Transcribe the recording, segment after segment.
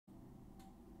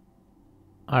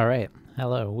Alright,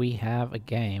 hello, we have a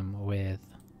game with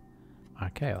our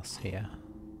chaos here.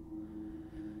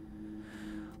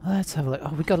 Let's have a look.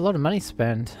 Oh, we got a lot of money to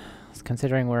spend,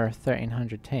 considering we're a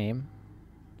 1300 team.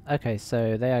 Okay,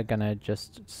 so they are gonna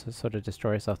just sort of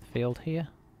destroy us off the field here.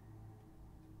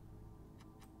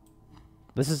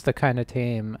 This is the kind of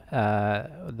team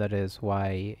that is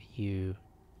why you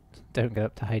don't get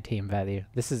up to high team value.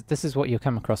 This is what you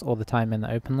come across all the time in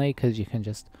the open league, because you can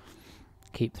just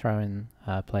keep throwing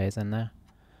players in there.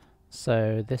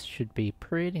 So this should be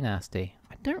pretty nasty.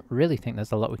 I don't really think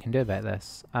there's a lot we can do about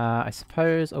this. I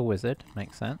suppose a wizard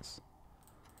makes sense.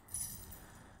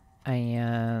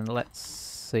 And let's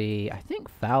see, I think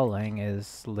fouling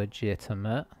is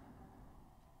legitimate.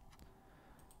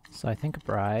 So I think a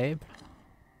bribe.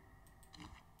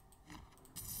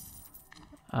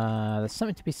 There's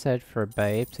something to be said for a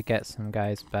babe to get some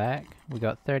guys back. We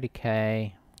got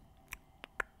 30k.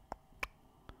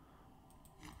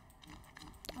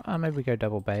 Maybe we go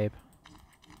double babe.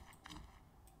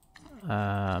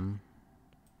 What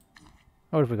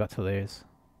have we got to lose?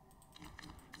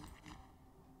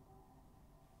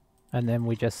 And then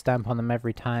we just stamp on them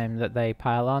every time that they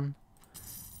pile on?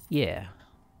 Yeah.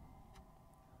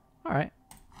 Alright.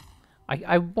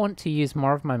 I want to use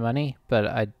more of my money, but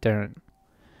I don't.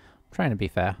 I'm trying to be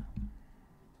fair.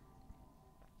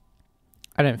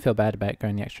 I don't feel bad about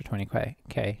going the extra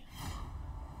 20k.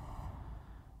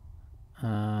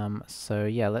 So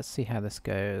yeah, let's see how this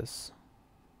goes.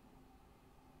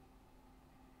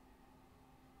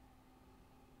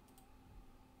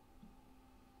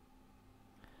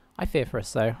 I fear for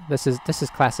us though. This is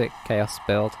classic chaos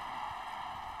build.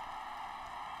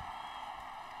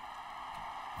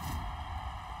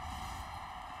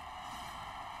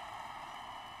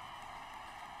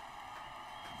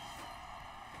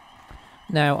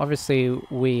 Now, obviously,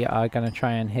 we are going to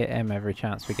try and hit him every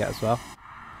chance we get as well.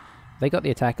 They got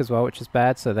the attack as well, which is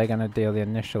bad, so they're going to deal the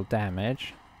initial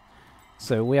damage.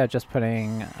 So we are just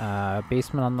putting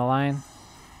Beastmen on the line.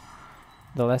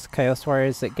 The less Chaos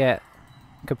Warriors that get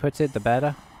kaputted, the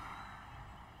better.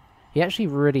 He actually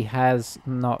really has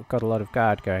not got a lot of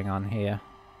guard going on here.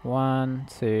 1,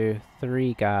 2,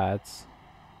 3 guards.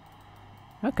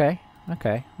 Okay,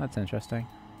 that's interesting.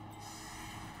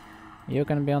 You're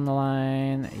going to be on the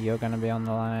line, you're going to be on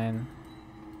the line.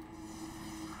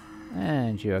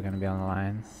 And you are going to be on the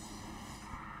line.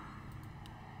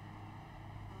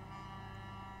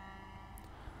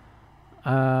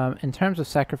 In terms of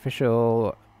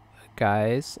sacrificial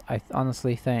guys, I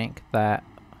honestly think that...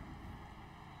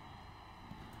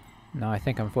 No, I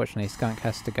think unfortunately Skunk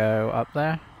has to go up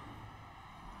there.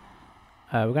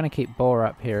 We're going to keep Boar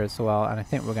up here as well, and I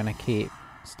think we're going to keep...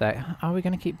 Are we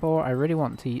going to keep Boar? I really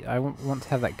want to... I want to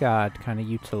have that guard kind of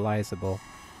utilizable.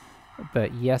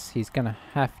 But yes, he's gonna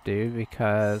have to,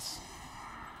 because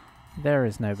there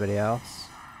is nobody else.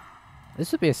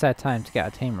 This would be a sad time to get our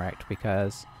team wrecked,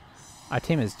 because our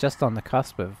team is just on the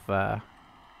cusp of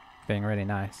being really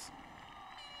nice.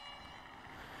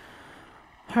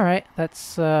 Alright,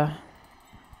 that's our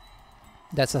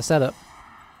setup.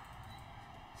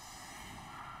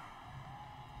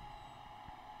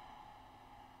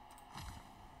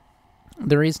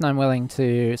 The reason I'm willing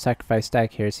to sacrifice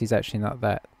Stag here is he's actually not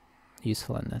that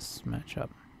useful in this matchup.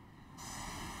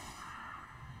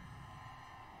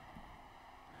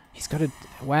 He's got a...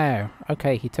 Wow.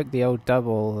 Okay, he took the old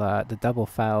double, the double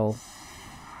foul.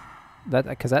 That,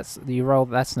 because that's... You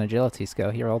rolled... That's an agility skill.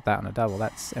 He rolled that on a double.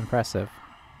 That's impressive.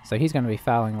 So he's going to be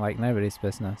fouling like nobody's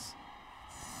business.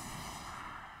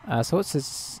 So what's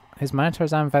his... His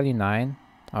Minotaur's arm value 9.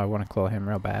 Oh, I want to claw him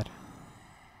real bad.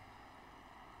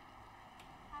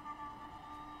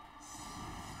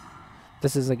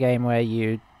 This is a game where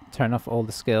you turn off all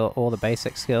the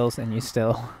basic skills, and you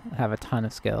still have a ton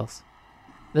of skills.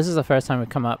 This is the first time we've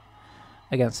come up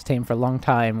against a team for a long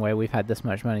time where we've had this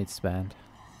much money to spend.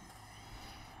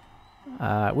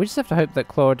 We just have to hope that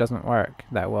Claw doesn't work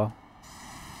that well.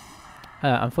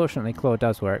 Unfortunately, Claw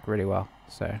does work really well,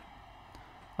 so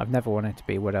I've never wanted to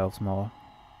be Wood Elves more.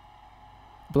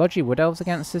 Blodgy Wood Elves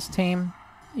against this team?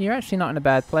 You're actually not in a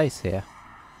bad place here.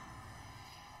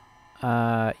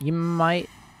 You might,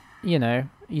 you know,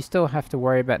 you still have to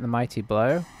worry about the Mighty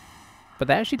Blow, but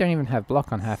they actually don't even have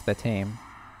block on half their team.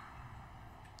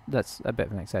 That's a bit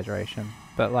of an exaggeration,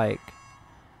 but like,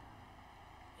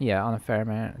 yeah, on a fair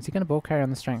amount. Is he going to ball carry on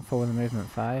the strength 4 with a movement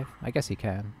 5? I guess he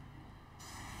can.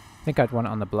 I think I'd want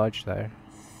it on the bludge though.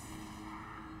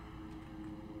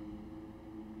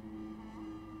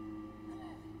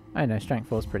 I know, strength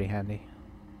 4 is pretty handy.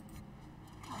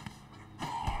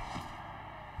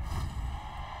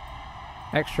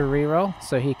 extra reroll,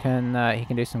 so he can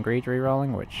do some greed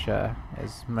rerolling, which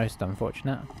is most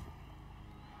unfortunate.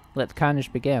 Let the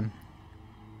carnage begin.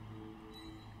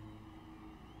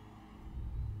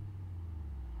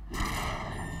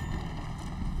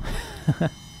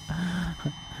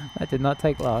 That did not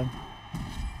take long.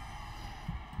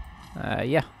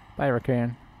 Yeah, bye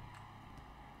Raccoon.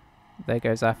 There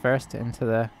goes our first into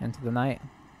the night.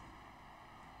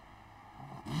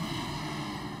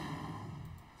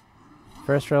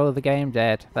 First roll of the game,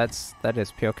 dead. That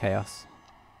is pure chaos.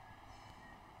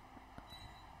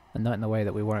 And not in the way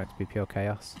that we want it to be pure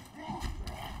chaos.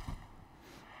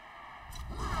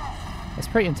 It's a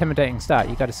pretty intimidating start,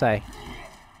 you gotta say.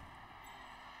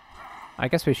 I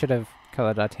guess we should have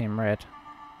coloured our team red.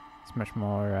 It's much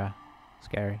more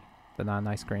scary than our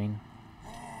nice green.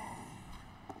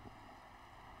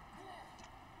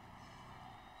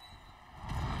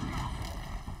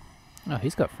 Oh,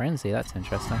 he's got frenzy, that's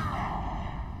interesting.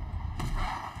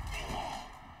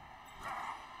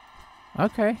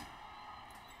 Okay.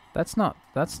 That's not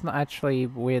actually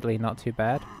weirdly not too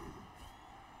bad.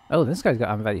 Oh, this guy's got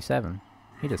armor value 7.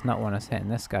 He does not want us hitting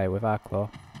this guy with our claw.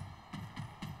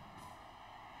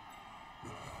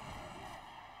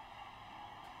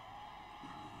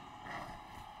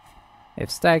 If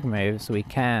Stag moves, we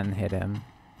can hit him.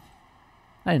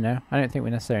 I don't know. I don't think we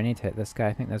necessarily need to hit this guy.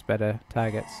 I think there's better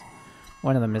targets.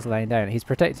 One of them is laying down. He's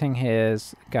protecting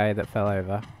his guy that fell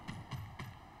over.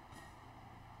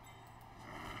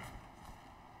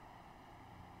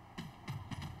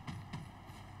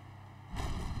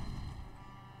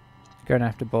 Going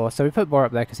after Boar. So we put Boar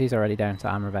up there because he's already down to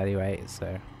armor value 8,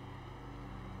 so...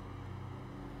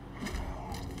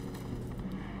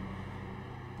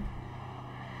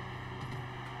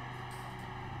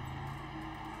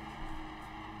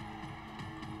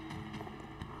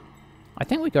 I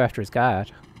think we go after his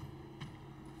guard.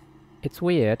 It's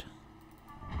weird,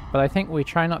 but I think we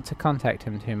try not to contact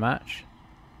him too much,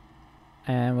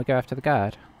 and we go after the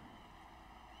guard.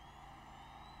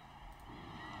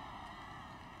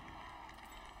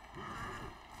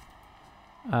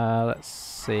 Let's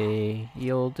see,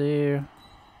 you'll do...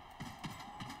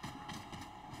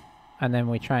 And then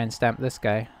we try and stamp this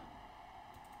guy.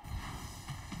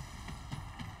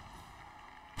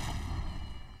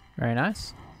 Very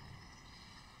nice.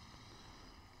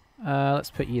 Let's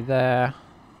put you there.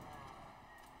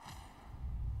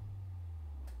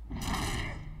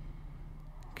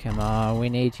 Come on, we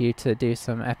need you to do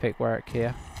some epic work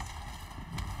here.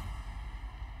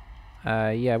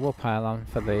 Yeah, we'll pile on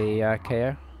for the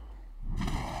KO.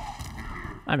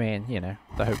 I mean, you know,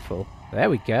 the hopeful. There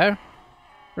we go.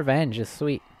 Revenge is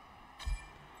sweet.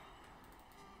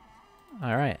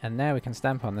 Alright, and now we can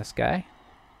stamp on this guy.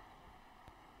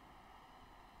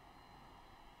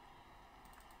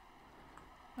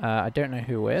 I don't know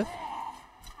who with.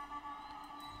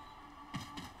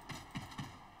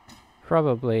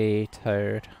 Probably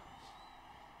Toad.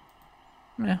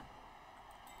 Yeah.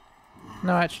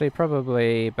 No, actually,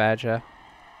 probably Badger.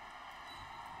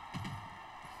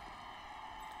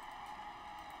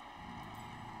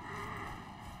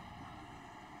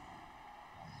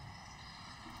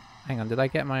 Hang on, did I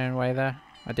get my own way there?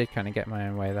 I did kind of get my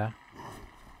own way there.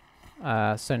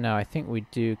 So no, I think we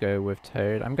do go with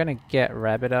Toad. I'm gonna get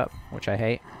Rabbit up, which I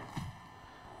hate.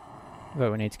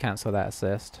 But we need to cancel that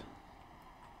assist.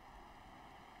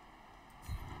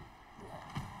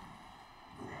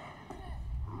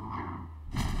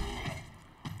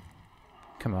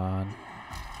 Come on.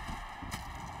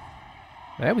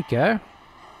 There we go.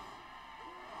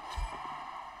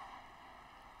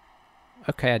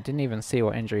 Okay, I didn't even see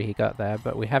what injury he got there,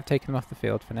 but we have taken him off the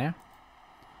field for now.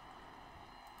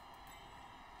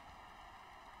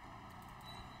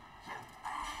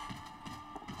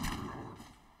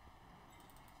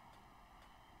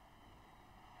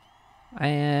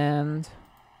 And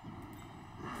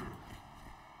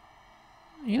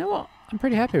you know what? I'm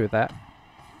pretty happy with that.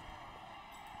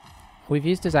 We've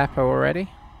used his Appo already.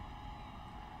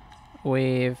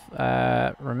 We've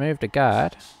removed a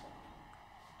guard.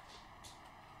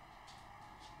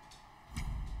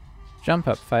 Jump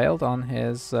up failed on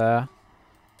his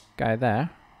guy there.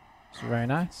 It's very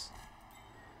nice.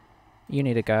 You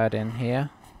need a guard in here.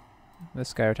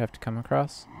 This guy would have to come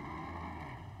across.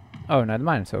 Oh no, the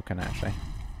Minotaur can actually.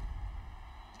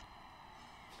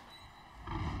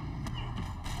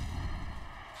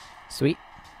 Sweet.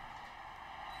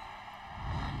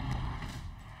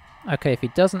 Okay, if he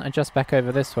doesn't adjust back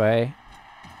over this way...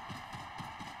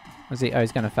 Was he? Oh,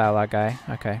 he's going to foul our guy.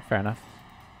 Okay, fair enough.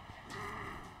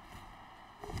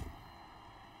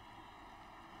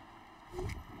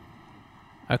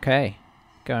 Okay.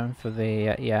 going for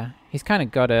the... yeah, he's kind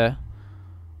of got to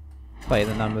play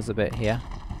the numbers a bit here.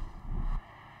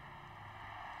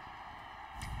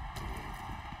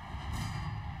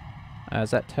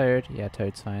 Is that Toad? Yeah,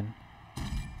 Toad's fine.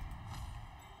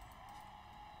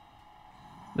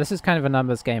 This is kind of a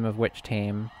numbers game of which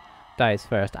team dies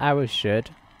first. Ours should.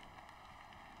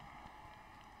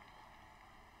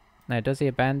 Now, does he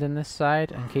abandon this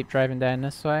side and keep driving down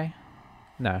this way?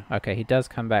 No. Okay, he does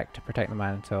come back to protect the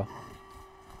Minotaur.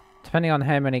 Depending on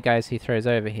how many guys he throws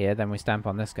over here, then we stamp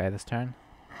on this guy this turn.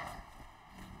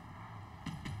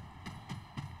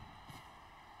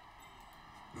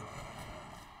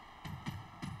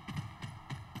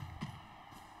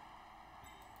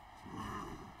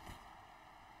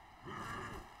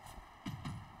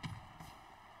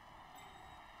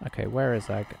 Okay, where is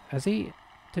that? Has he...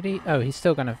 Did he... Oh, he's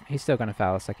still gonna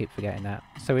foul us. I keep forgetting that.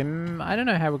 So we... I don't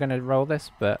know how we're gonna roll this,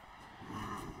 but...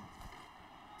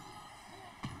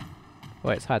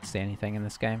 Boy, it's hard to see anything in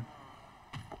this game.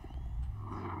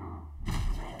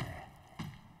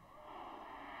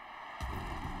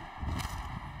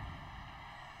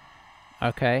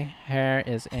 Okay, Hare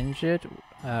is injured.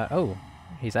 Oh,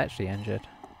 he's actually injured.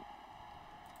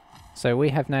 So we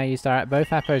have now used our...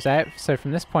 Both Appos out, so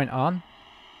from this point on...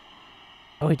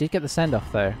 Oh, he did get the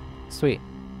send-off though. Sweet.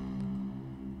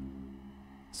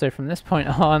 So from this point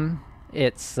on,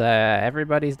 it's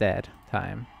everybody's dead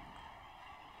time.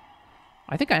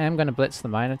 I think I am going to blitz the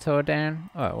Minotaur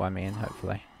down. Oh, well, I mean,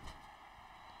 hopefully.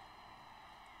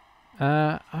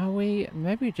 Are we...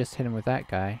 Maybe we just hit him with that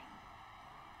guy.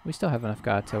 We still have enough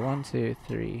guard to 1, 2,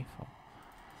 3,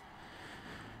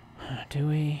 4. Do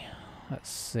we? Let's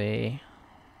see.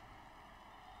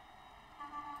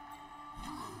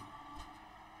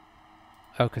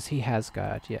 Oh, because he has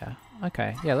guard, yeah.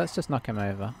 Okay, yeah, let's just knock him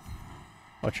over.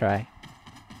 Or try.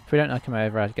 If we don't knock him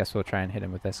over, I guess we'll try and hit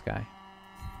him with this guy.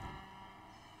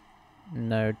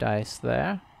 No dice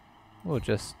there. We'll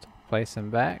just place him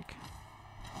back.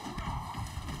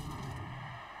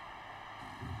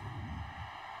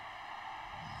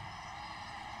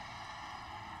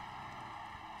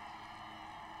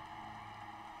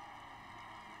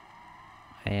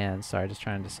 And sorry, just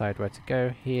trying to decide where to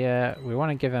go here. We want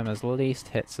to give him as least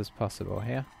hits as possible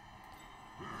here.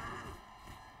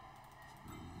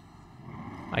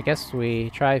 I guess we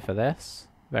try for this.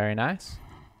 Very nice.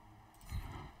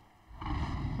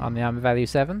 On the armor value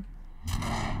 7.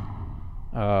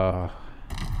 Oh.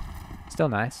 Still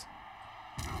nice.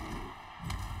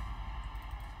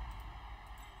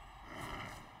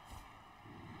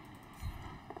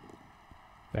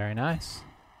 Very nice.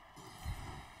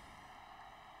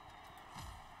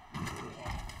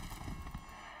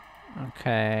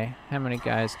 Okay, how many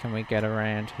guys can we get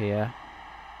around here?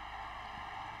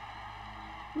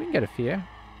 We can get a few.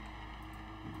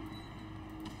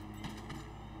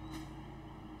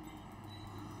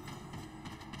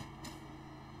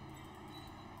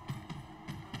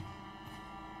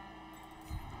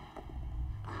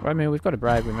 Well, I mean, we've got a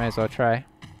bribe, we may as well try.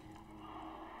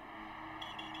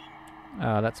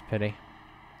 Oh, that's a pity.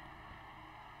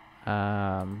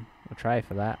 We'll try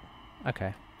for that.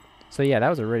 Okay. So yeah, that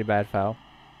was a really bad foul.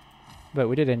 But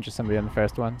we did injure somebody on the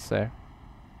first one, so...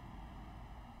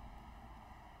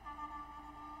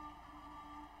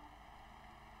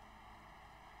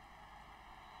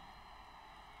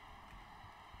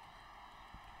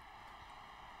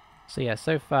 So yeah,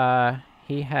 so far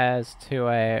he has 2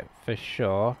 out for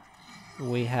sure.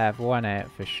 We have 1 out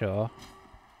for sure.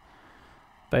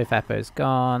 Both Appos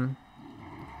gone.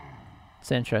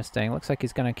 It's interesting. Looks like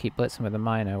he's going to keep blitzing with a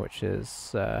miner, which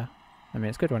is... I mean,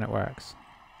 it's good when it works.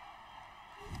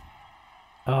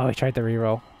 Oh, he tried the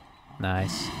reroll.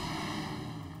 Nice.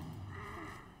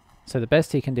 So the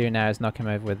best he can do now is knock him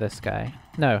over with this guy.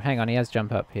 No, hang on, he has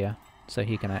jump up here. So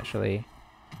he can actually...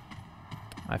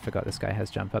 I forgot this guy has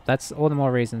jump up. That's all the more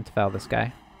reason to foul this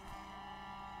guy.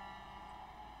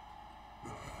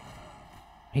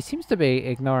 He seems to be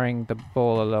ignoring the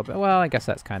ball a little bit. Well, I guess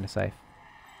that's kind of safe.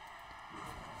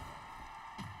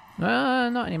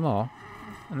 Not anymore.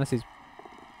 Unless he's...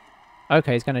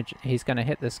 Okay, he's gonna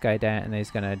hit this guy down and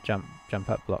he's gonna jump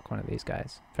up block one of these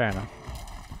guys. Fair enough.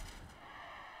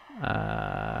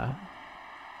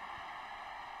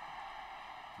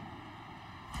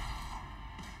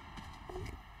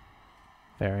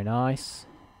 Very nice.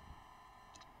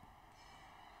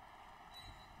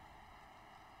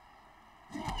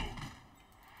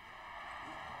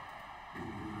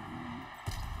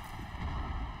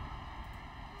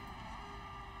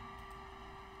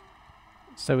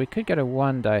 So we could get a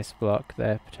 1 dice block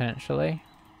there potentially.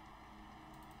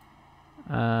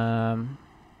 Oh,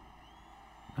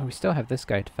 we still have this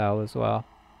guy to foul as well.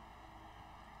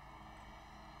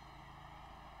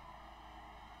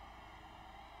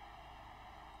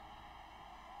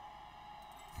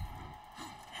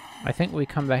 I think we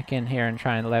come back in here and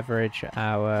try and leverage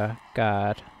our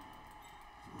guard.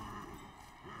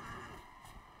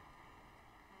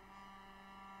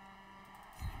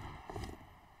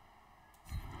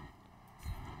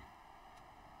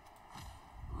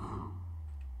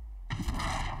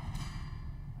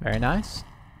 Very nice.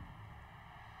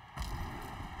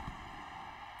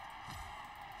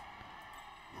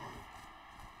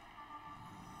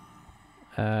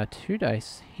 Two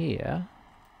dice here.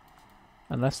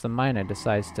 Unless the miner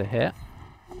decides to hit.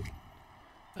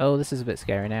 Oh, this is a bit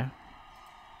scary now.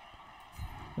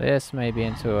 This may be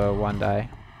into a 1 die.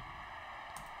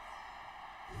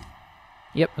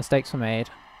 Yep, mistakes were made.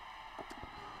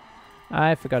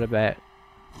 I forgot about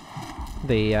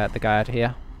the guard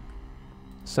here.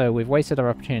 So we've wasted our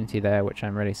opportunity there, which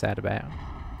I'm really sad about.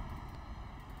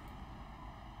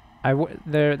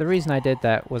 The reason I did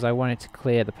that was I wanted to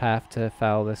clear the path to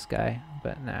foul this guy,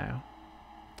 but now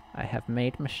I have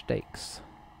made mistakes.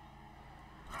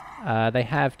 They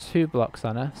have 2 blocks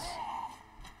on us.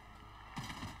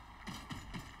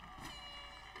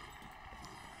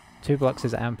 Two blocks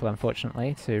is ample,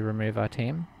 unfortunately, to remove our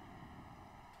team.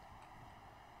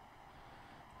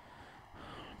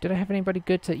 Did I have anybody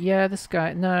good to... Yeah, this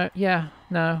guy... No, yeah,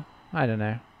 no. I don't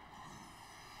know.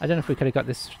 I don't know if we could have got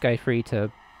this guy free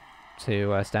to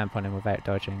stamp on him without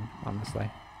dodging, honestly.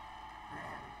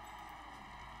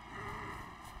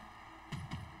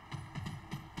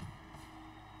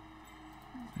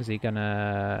 Is he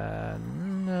gonna...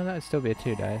 No, that would still be a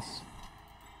 2 dice.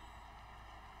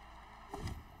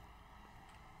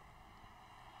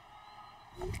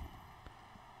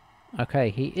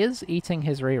 Okay, he is eating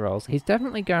his rerolls. He's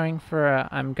definitely going for a,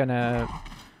 I'm gonna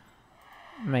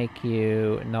make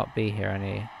you not be here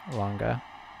any longer.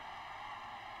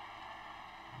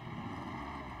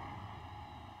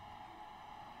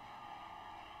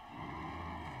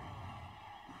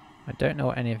 I don't know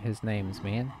what any of his names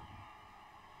mean.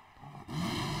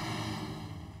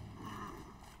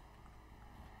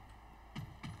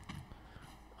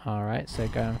 Alright, so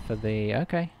going for the...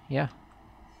 Okay, yeah.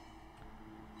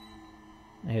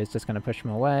 He's just going to push him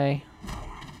away.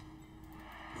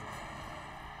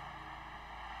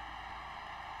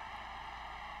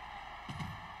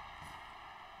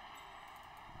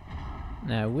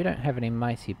 Now, we don't have any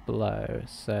mighty blow,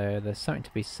 so there's something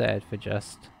to be said for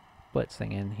just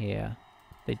blitzing in here.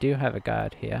 They do have a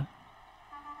guard here.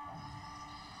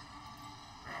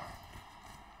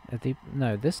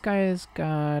 No, this guy is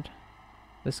guard.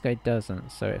 This guy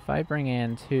doesn't, so if I bring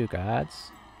in 2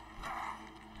 guards...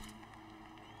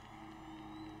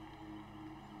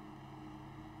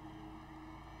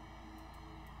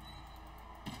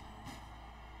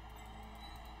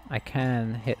 I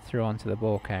can hit through onto the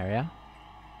ball carrier.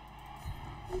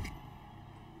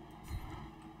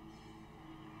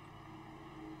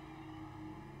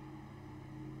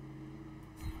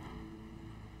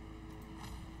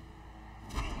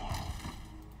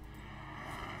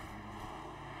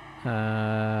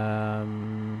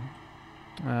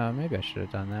 Maybe I should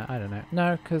have done that. I don't know.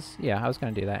 No, because, yeah, I was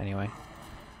going to do that anyway.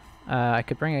 I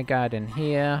could bring a guard in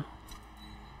here.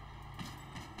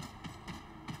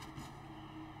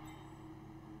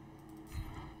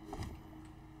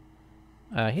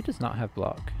 He does not have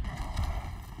block.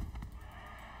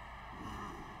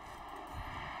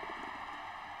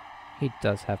 He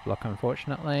does have block,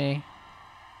 unfortunately.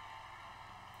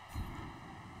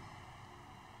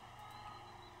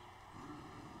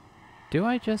 Do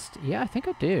I just... Yeah, I think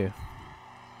I do.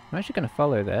 I'm actually going to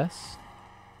follow this.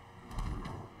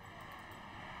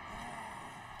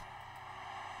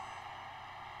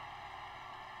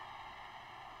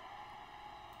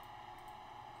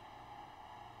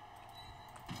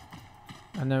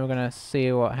 And then we're going to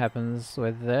see what happens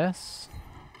with this.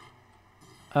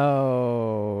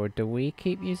 Oh, do we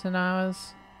keep using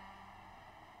ours?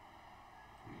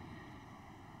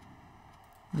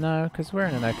 No, because we're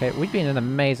in an okay... We'd be in an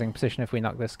amazing position if we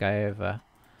knocked this guy over.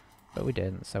 But we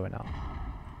didn't, so we're not.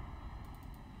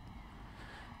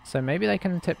 So maybe they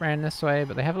can tip round this way,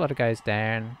 but they have a lot of guys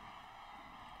down.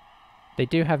 They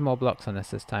do have more blocks on us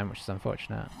this time, which is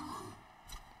unfortunate.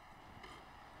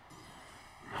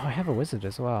 Oh, I have a wizard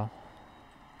as well.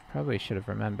 Probably should have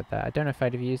remembered that. I don't know if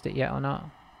I'd have used it yet or not.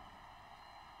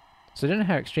 So I don't know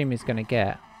how extreme he's going to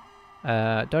get.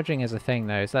 Dodging is a thing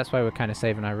though, so that's why we're kind of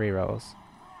saving our rerolls.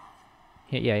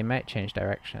 Yeah, he might change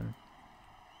direction.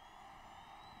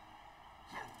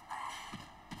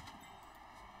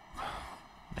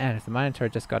 Man, if the Minotaur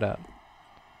just got up.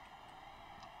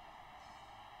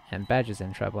 And Badger's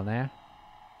in trouble now.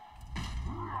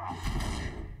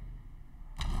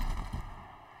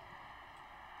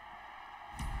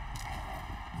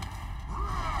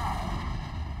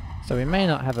 So we may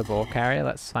not have a ball carrier,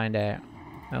 let's find out.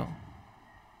 Oh.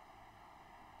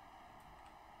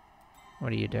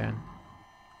 What are you doing?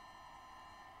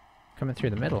 Coming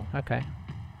through the middle, okay.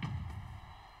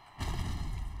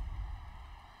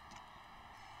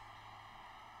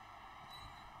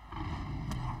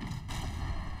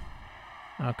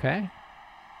 Okay.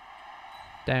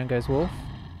 Down goes Wolf.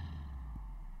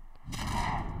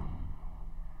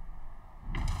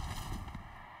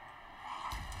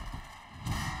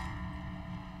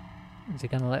 Is he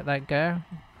gonna let that go?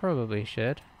 Probably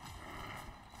should.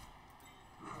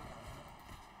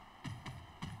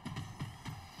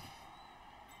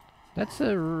 That's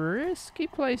a risky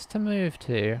place to move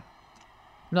to. I'm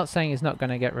not saying he's not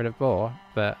gonna get rid of Boar,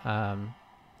 but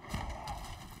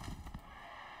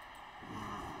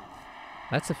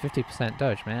that's a 50%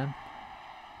 dodge, man.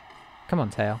 Come on,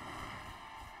 Tail.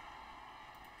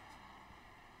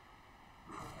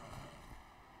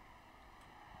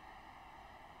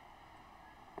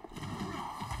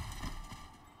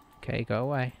 Okay, go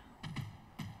away.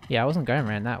 Yeah, I wasn't going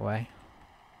around that way.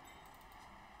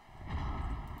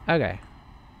 Okay.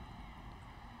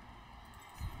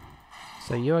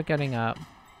 So you are getting up.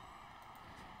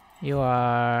 You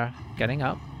are getting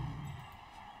up.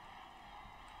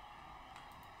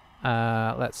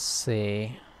 Let's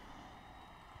see.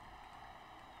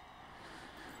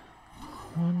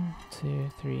 1,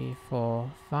 2, 3,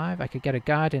 4, 5. I could get a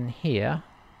guard in here.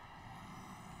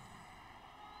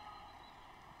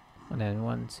 And then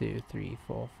 1, 2, 3,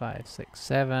 4, 5, 6,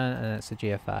 7, and then it's a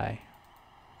GFI.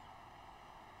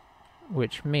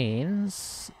 Which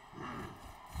means...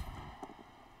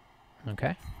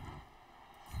 Okay.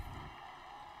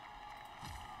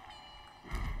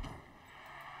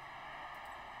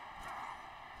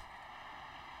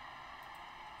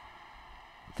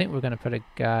 I think we're going to put a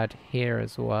guard here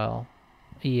as well.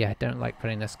 Yeah, I don't like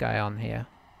putting this guy on here.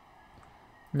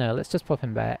 No, let's just pop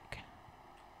him back.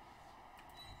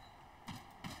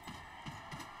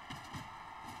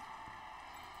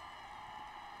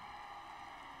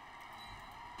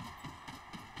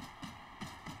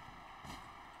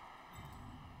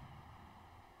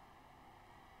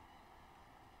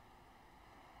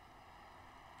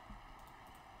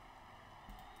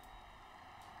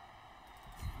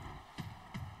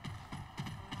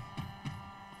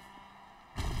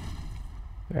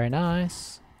 Very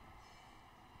nice.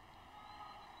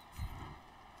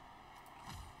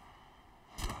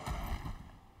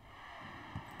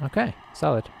 Okay,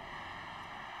 solid.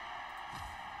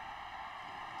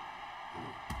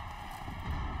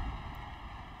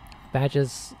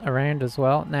 Badges around as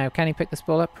well. Now, can he pick this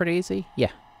ball up pretty easy?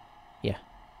 Yeah. Yeah.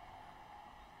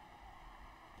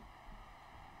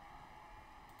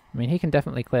 I mean, he can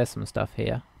definitely clear some stuff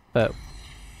here, but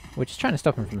we're just trying to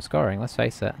stop him from scoring, let's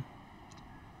face it.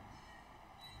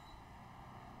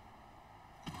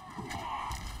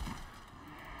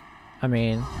 I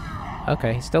mean,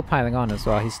 okay, he's still piling on as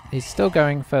well. He's still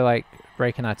going for, like,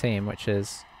 breaking our team, which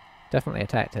is definitely a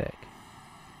tactic.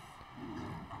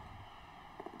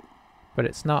 But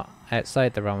it's not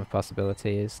outside the realm of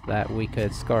possibilities that we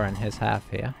could score in his half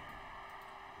here.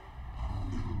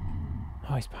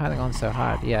 Oh, he's piling on so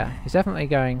hard. Yeah, he's definitely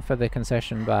going for the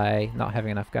concession by not having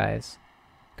enough guys.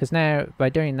 Because now, by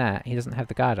doing that, he doesn't have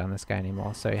the guard on this guy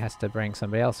anymore, so he has to bring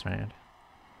somebody else around.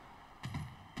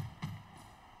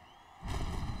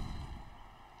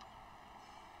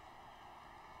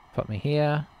 Put me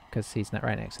here, because he's not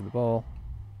right next to the ball.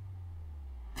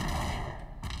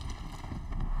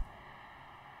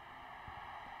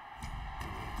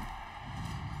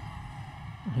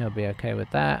 He'll be okay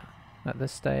with that at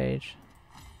this stage.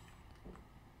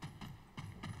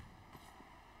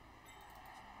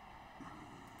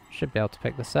 Should be able to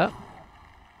pick this up.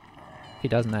 If he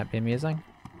doesn't, that'd be amusing.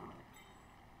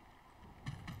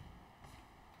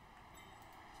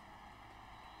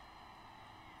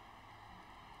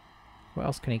 What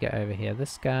else can he get over here?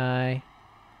 This guy.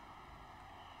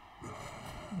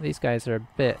 These guys are a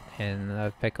bit in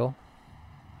a pickle.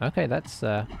 Okay, that's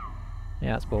yeah,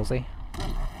 that's ballsy.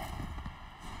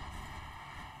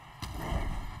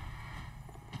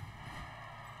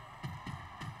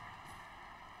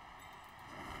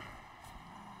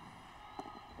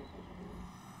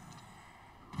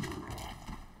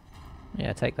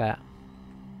 Yeah, take that.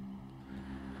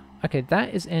 Okay,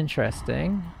 that is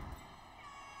interesting.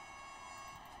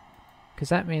 Because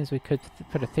that means we could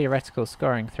put a theoretical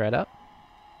scoring thread up.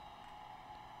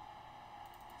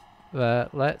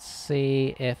 But let's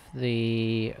see if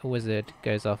the wizard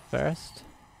goes off first.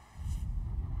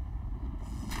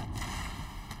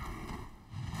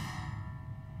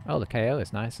 Oh, the KO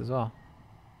is nice as well.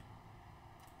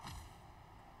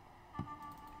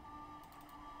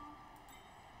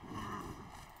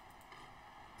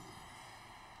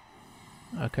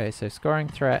 Okay, so scoring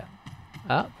threat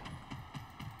up.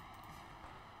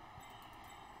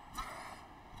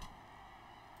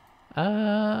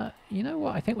 You know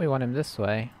what? I think we want him this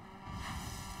way.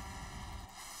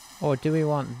 Or do we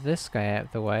want this guy out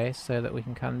of the way so that we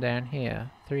can come down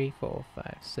here? 3, 4,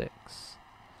 5, 6,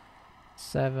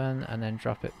 7, and then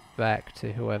drop it back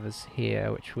to whoever's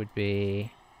here, which would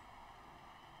be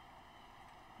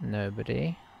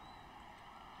nobody.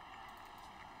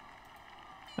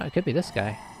 Oh, it could be this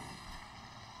guy.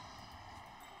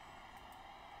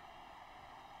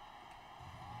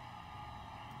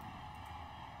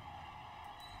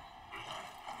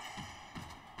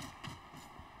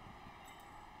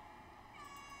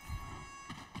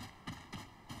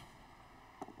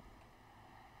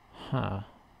 Huh.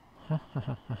 Ha ha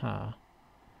ha ha ha.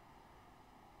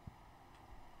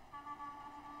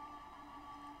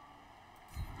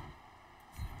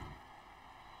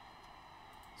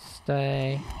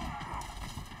 Stay.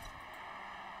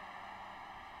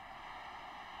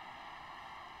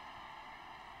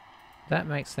 That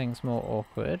makes things more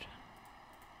awkward.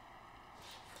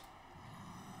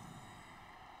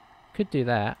 Could do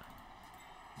that.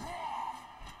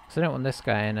 Because I don't want this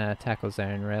guy in a tackle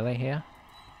zone really here.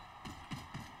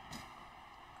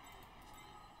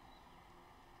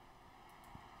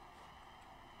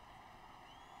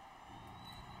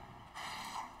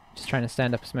 Just trying to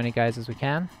stand up as many guys as we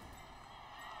can.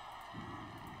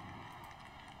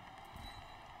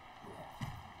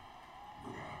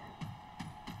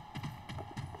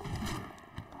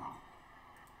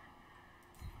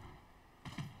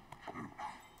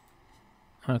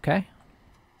 Okay.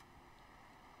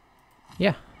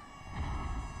 Yeah.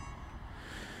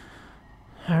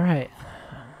 Alright.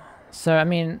 So, I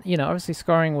mean, you know, obviously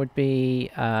scoring would be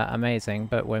amazing,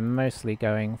 but we're mostly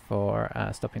going for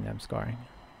stopping them scoring.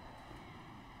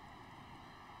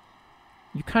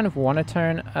 You kind of want to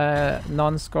turn a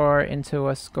non-score into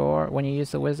a score when you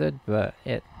use the wizard, but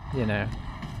it, you know...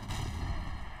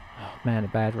 Oh man, a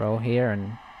bad roll here,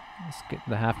 and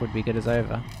the half would be good as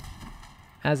over.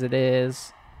 As it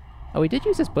is... Oh, we did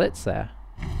use his blitz there.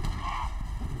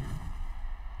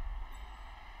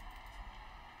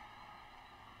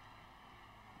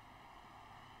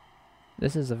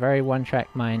 This is a very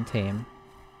one-track mind team.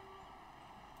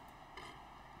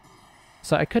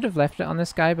 So I could have left it on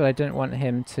this guy, but I didn't want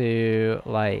him to,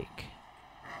 like,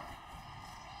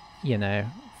 you know,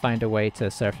 find a way to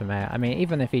surf him out. I mean,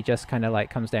 even if he just kind of, like,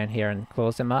 comes down here and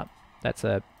claws him up, that's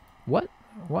a... What?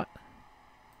 What?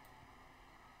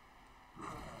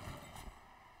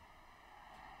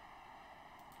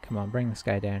 Come on, bring this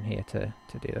guy down here to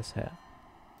do this hit.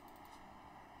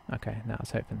 Okay, now I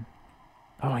was hoping...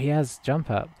 Oh, he has jump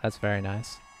up. That's very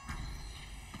nice.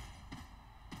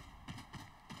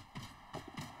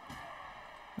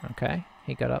 Okay,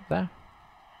 he got up there.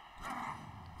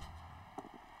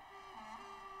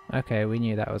 Okay, we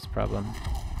knew that was a problem.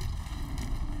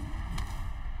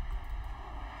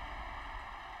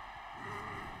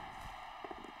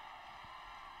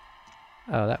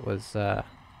 Oh, that was,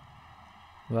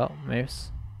 well, Moose.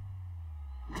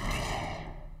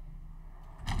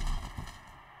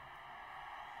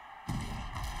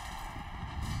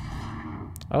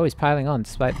 Oh, he's piling on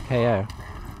despite the KO.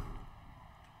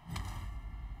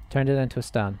 Turned it into a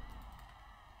stun.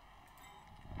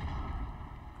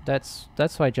 That's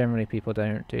why generally people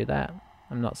don't do that.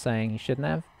 I'm not saying you shouldn't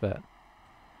have, but...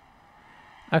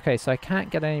 Okay, so I can't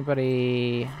get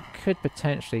anybody... Could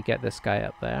potentially get this guy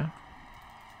up there.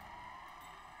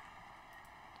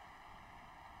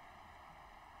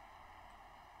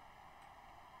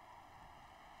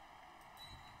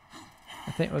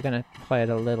 I think we're going to play it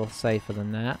a little safer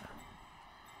than that.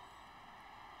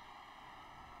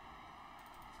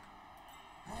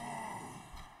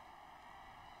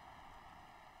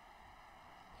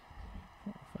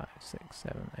 Four, 5, 6,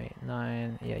 7, 8,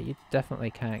 9. Yeah, you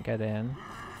definitely can't get in.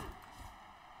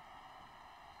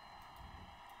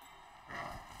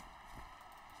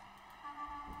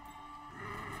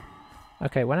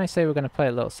 Okay, when I say we're going to play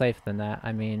it a little safer than that,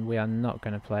 I mean we are not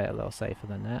going to play it a little safer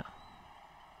than that.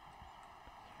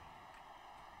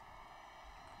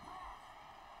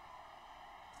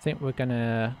 I think we're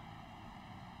gonna...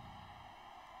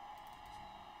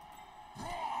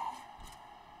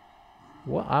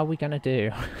 What are we gonna do?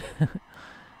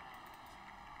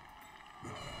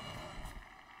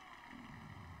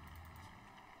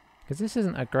 Because this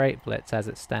isn't a great blitz as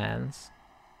it stands.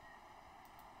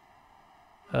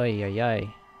 Oy oy oy.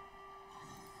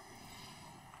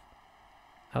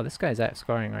 Oh, this guy's out of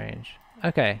scoring range.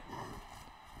 Okay.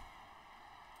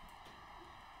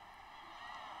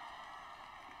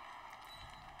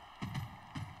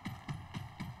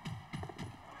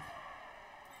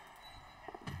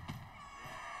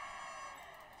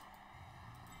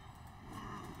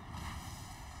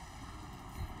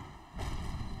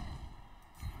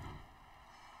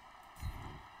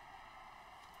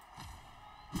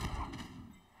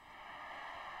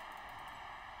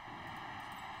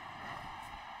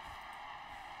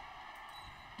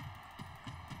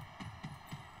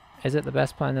 Is it the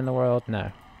best plan in the world?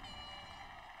 No.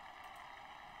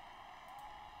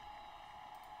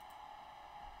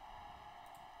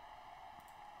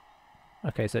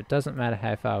 Okay, so it doesn't matter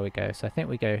how far we go. So I think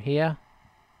we go here.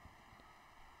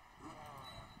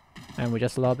 And we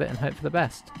just lob it and hope for the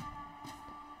best.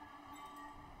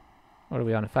 What are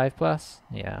we on, a 5+?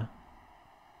 Yeah.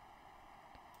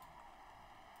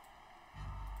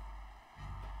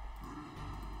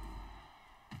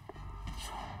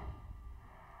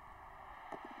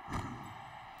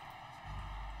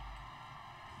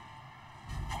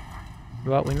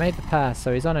 Well, we made the pass,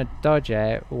 so he's on a dodge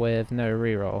out with no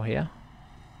reroll here.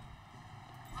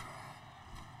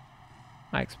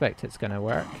 I expect it's going to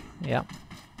work. Yep.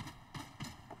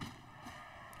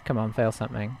 Come on, fail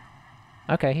something.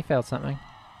 Okay, he failed something.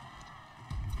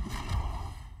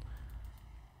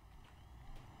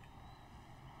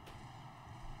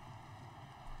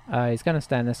 He's going to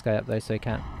stand this guy up though, so he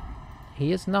can't.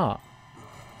 He is not.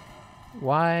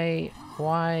 Why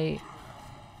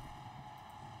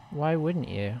wouldn't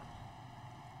you?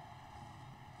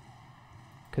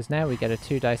 Because now we get a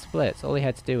 2-dice split. All he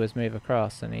had to do was move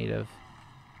across and he'd have...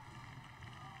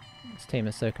 This team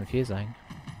is so confusing.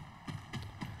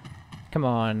 Come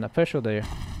on, a push will do.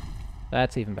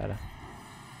 That's even better.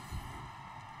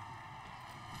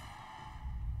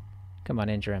 Come on,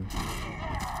 injure him.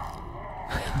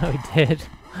 Oh, he did.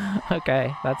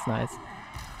 Okay, that's nice.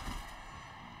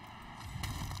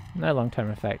 No long-term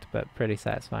effect, but pretty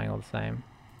satisfying all the same.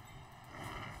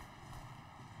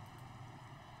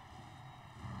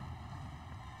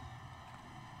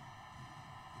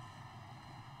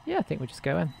 Yeah, I think we just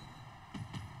go in.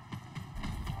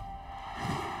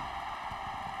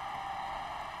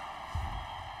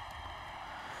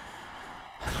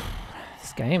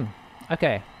 This game.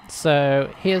 Okay,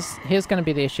 so here's going to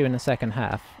be the issue in the second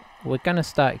half. We're going to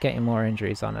start getting more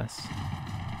injuries on us.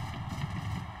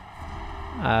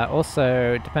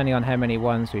 Also, depending on how many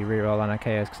ones we reroll on our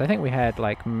KOs, because I think we had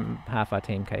like half our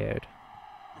team KO'd.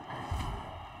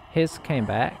 His came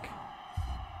back.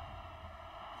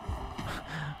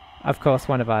 Of course,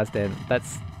 one of ours did.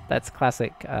 That's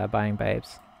classic buying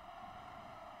babes.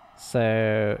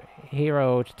 So he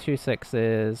rolled 2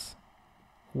 6s.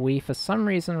 We, for some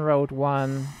reason, rolled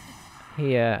 1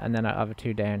 here, and then our other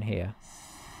 2 down here.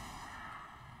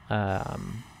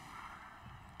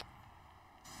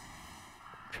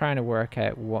 Trying to work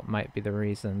out what might be the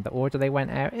reason. The order they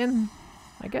went out in,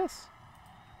 I guess.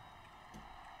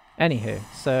 Anywho,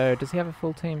 so does he have a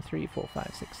full team? 3, 4,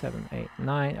 5, 6, 7, 8,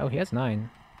 9. Oh, he has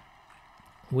 9.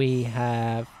 We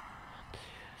have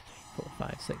 4,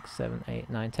 5, 6, 7, 8,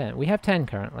 9, 10. We have 10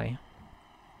 currently.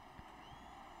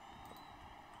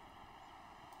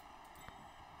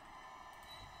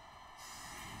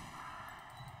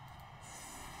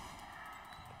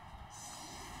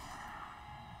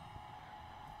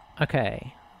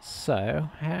 Okay, so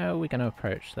how are we going to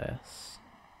approach this?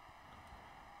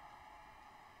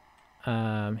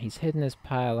 He's hidden his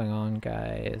piling on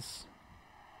guys.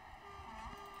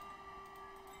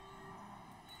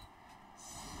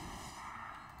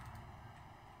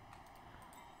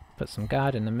 Put some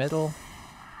guard in the middle.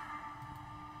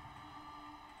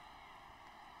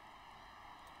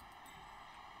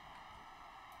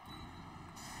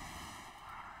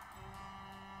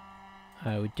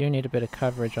 We do need a bit of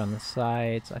coverage on the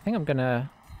sides. I think I'm gonna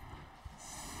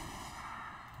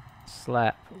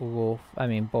slap boar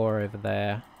over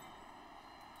there.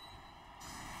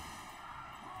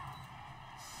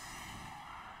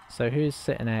 So who's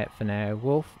sitting out for now?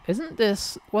 Wolf?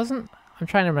 I'm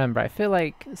trying to remember. I feel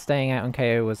like staying out on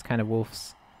KO was kind of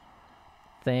Wolf's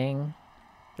thing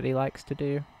that he likes to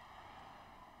do.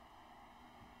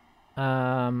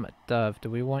 Dove, do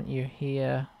we want you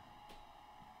here?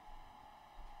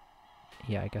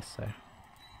 Yeah, I guess so.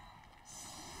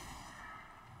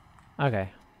 Okay.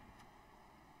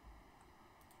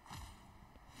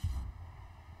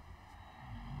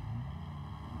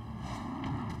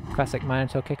 Classic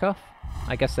Minotaur kickoff.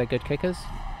 I guess they're good kickers.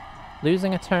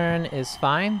 Losing a turn is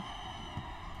fine.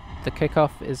 The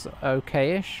kickoff is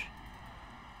okay-ish.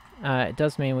 It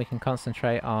does mean we can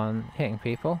concentrate on hitting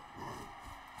people.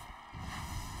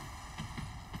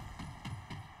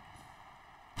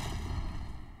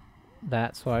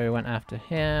 That's why we went after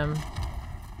him.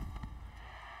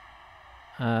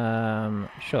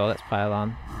 Sure, let's pile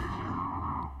on.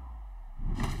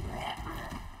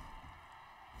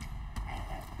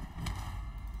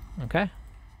 Okay.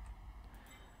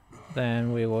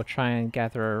 Then we will try and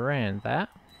gather around that.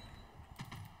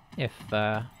 If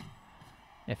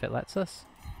it lets us.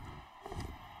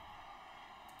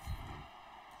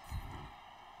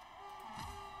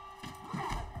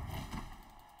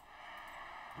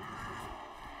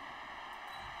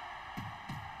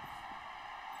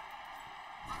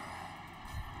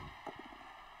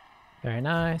 Very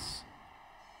nice.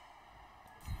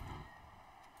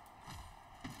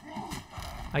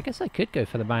 I guess I could go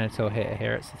for the Minotaur hitter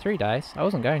here. It's the 3 dice. I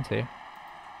wasn't going to.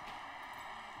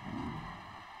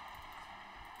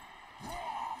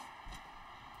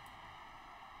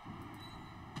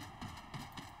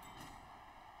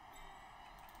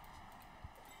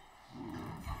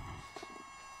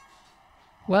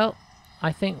 Well,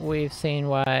 I think we've seen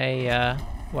why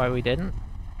we didn't.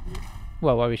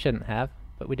 Well, why we shouldn't have,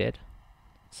 but we did.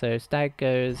 So Stag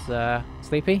goes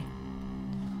sleepy.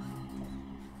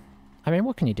 I mean,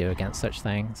 what can you do against such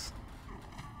things?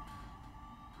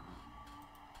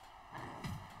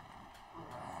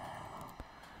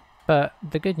 But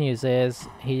the good news is,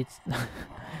 he's...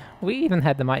 we even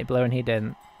had the Mighty Blow and he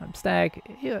didn't. Stag,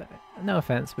 no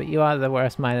offense, but you are the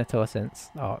worst Minotaur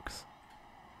since Ox.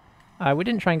 We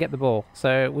didn't try and get the ball,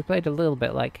 so we played a little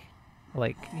bit like,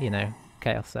 you know,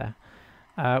 Chaos there.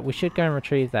 We should go and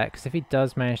retrieve that, because if he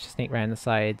does manage to sneak around the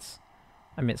sides,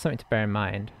 I mean, it's something to bear in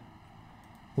mind.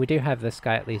 We do have this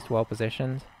guy at least well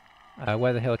positioned.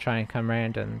 Whether he'll try and come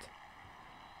around and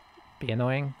be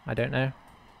annoying, I don't know.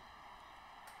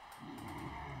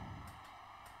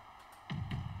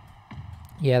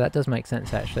 Yeah, that does make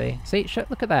sense actually. See,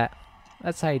 look at that.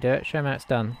 That's how you do it. Show him how it's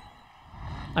done.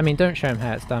 I mean, don't show him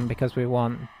how it's done because we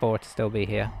want Boar to still be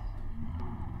here.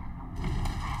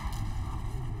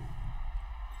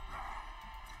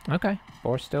 Okay,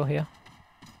 Boar's still here.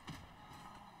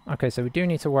 Okay, so we do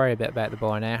need to worry a bit about the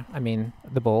boar now. I mean,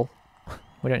 the ball.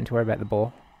 We don't need to worry about the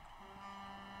ball.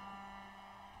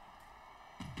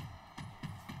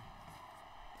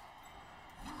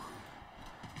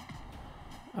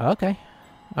 Okay.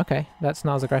 Okay, that's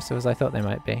not as aggressive as I thought they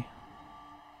might be.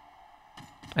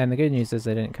 And the good news is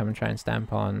they didn't come and try and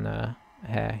stamp on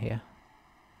Hare here.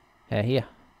 Hare here.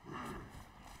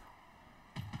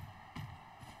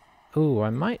 Ooh, I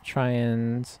might try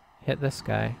and hit this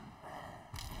guy.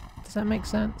 Does that make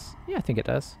sense? Yeah, I think it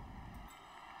does.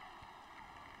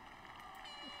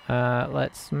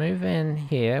 Let's move in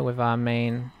here with our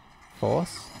main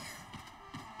force.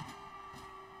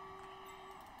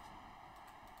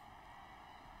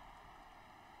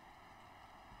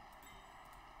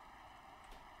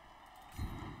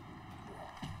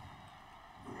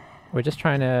 We're just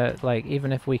trying to, like,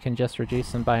 even if we can just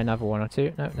reduce them by another 1 or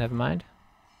 2. No, never mind.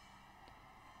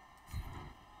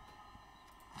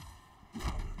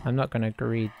 I'm not going to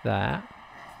greed that.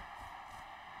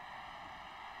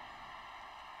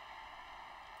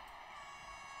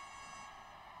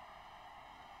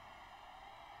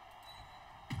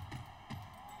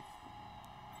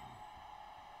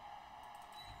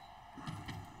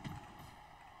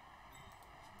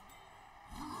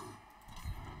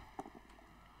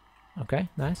 Okay,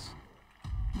 nice.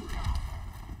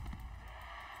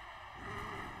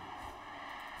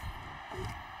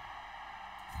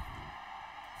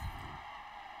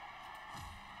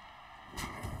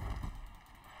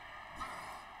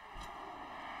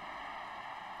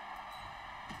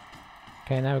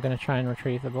 Okay, now we're going to try and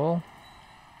retrieve the ball.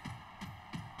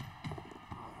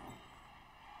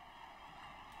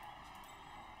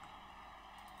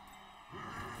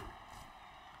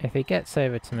 If he gets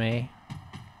over to me,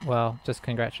 well, just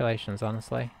congratulations,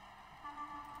 honestly.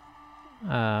 Could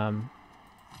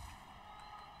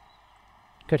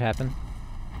happen.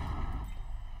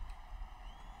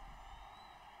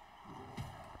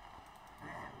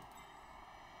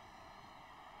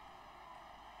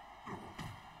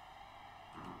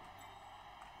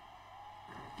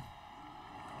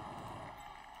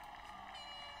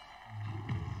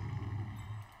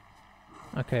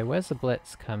 Okay, where's the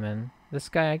blitz coming? This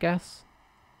guy, I guess?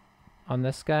 On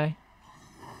this guy?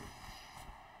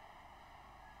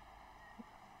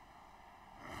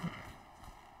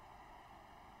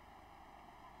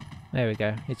 There we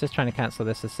go. He's just trying to cancel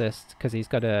this assist because he's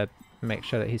got to make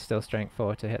sure that he's still strength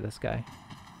 4 to hit this guy.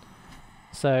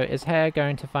 So is Hare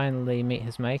going to finally meet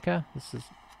his maker? This is...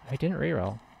 Oh, he didn't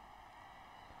reroll.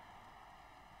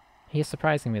 He is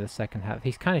surprising me the second half.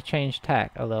 He's kind of changed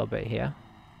tack a little bit here.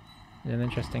 In an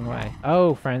interesting way.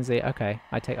 Oh, Frenzy. Okay.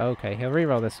 Okay, he'll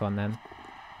reroll this one then.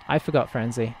 I forgot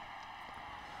Frenzy.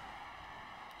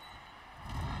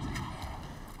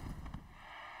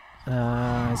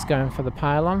 He's going for the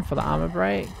pylon for the armor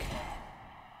break.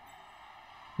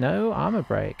 No armor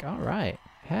break. Alright.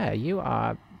 Yeah, you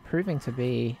are proving to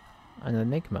be an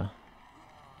enigma.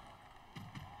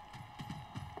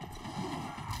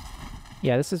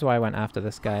 Yeah, this is why I went after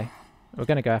this guy. We're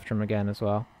going to go after him again as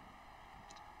well.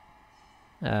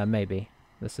 Maybe.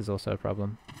 This is also a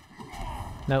problem.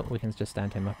 Nope, we can just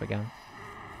stand him up again.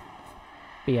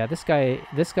 But yeah, this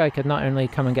guy could not only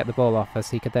come and get the ball off us,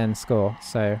 he could then score,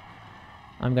 so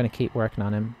I'm going to keep working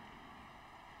on him.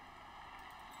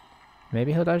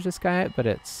 Maybe he'll dodge this guy out, but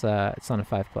it's on a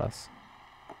 5+.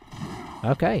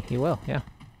 Okay, he will, yeah.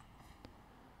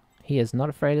 He is not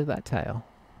afraid of that tail.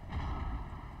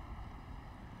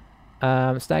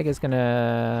 Stag is going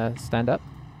to stand up.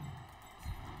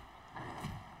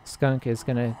 Skunk is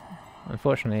going to,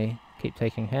 unfortunately, keep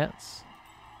taking hits.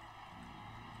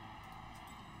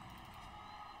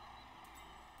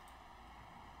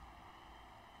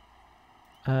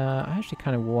 I actually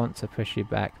kind of want to push you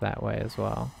back that way as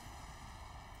well.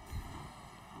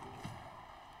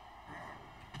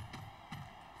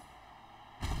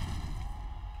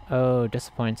 Oh,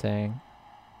 disappointing.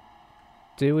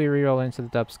 Do we reroll into the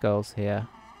dub skulls here?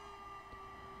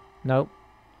 Nope.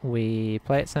 We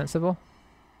play it sensible.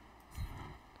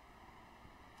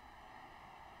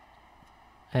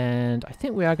 And I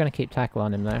think we are going to keep tackle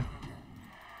on him though.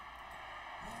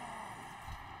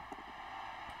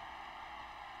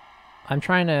 I'm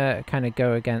trying to kind of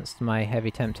go against my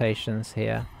heavy temptations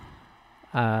here.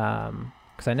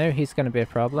 Because I know he's going to be a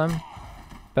problem,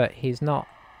 but he's not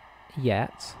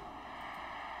yet.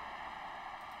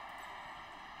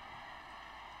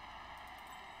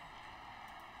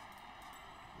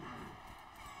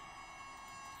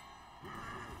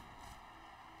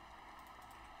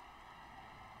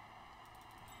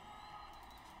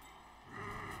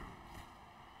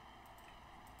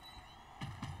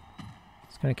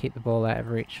 Going to keep the ball out of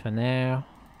reach for now.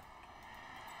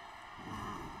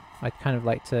 I'd kind of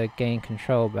like to gain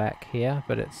control back here,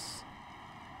 but it's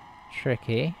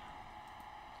tricky.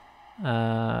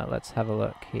 Let's have a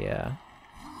look here.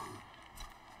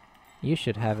 You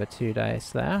should have a 2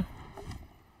 dice there.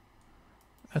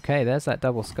 Okay, there's that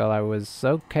double skull.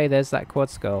 Okay, there's that quad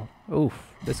skull.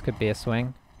 Oof, this could be a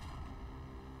swing.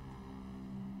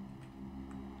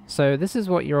 So this is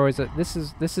what you're always this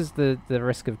is the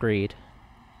risk of greed.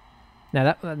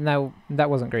 Now that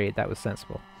wasn't greed, that was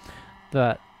sensible.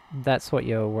 But that's what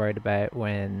you're worried about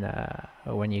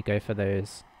when you go for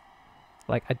those.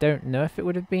 Like, I don't know if it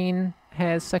would have been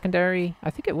Hare's secondary. I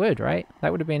think it would, right?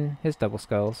 That would have been his double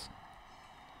skulls.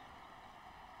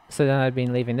 So then I'd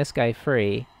been leaving this guy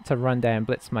free to run down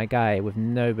blitz my guy with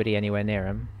nobody anywhere near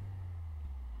him.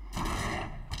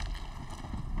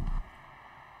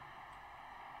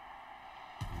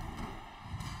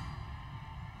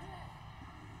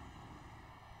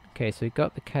 Okay, so we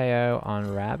got the KO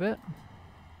on Rabbit.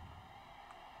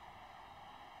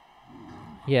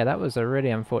 Yeah, that was a really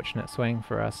unfortunate swing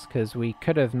for us, because we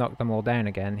could have knocked them all down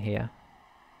again here.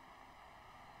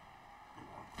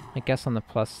 I guess on the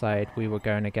plus side, we were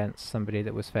going against somebody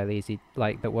that was fairly easy,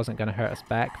 like, that wasn't going to hurt us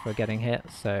back for getting hit,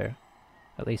 so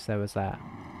at least there was that.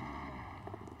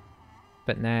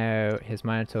 But now his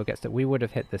Minotaur gets it. We would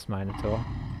have hit this Minotaur.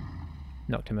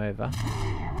 Knocked him over.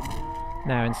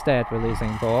 Now instead we're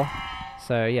losing ball,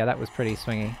 so yeah, that was pretty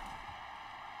swingy.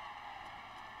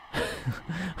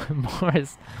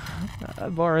 Boris,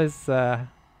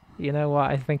 you know what,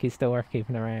 I think he's still worth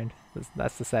keeping around.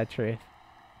 That's the sad truth.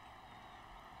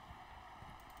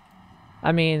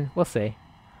 I mean, we'll see.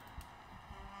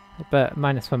 But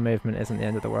 -1 movement isn't the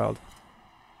end of the world.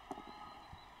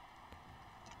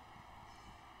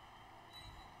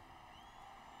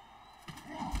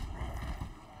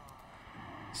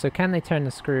 So can they turn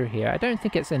the screw here? I don't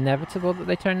think it's inevitable that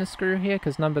they turn the screw here,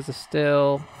 because numbers are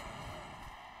still...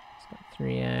 It's got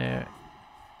 3 out.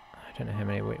 I don't know how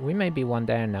many... We may be 1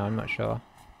 down now, I'm not sure.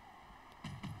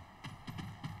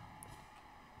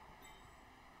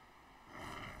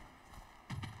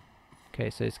 Okay,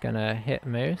 so it's gonna hit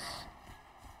Moose.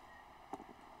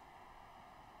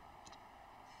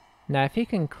 Now if he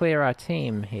can clear our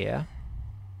team here...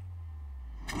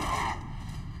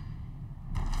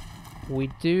 we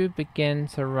do begin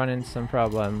to run into some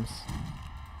problems.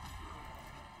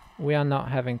 We are not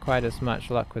having quite as much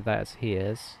luck with that as he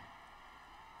is.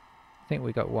 I think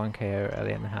we got 1 KO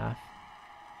early in the half.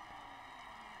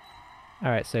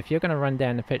 Alright, so if you're going to run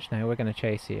down the pitch now, we're going to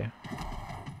chase you.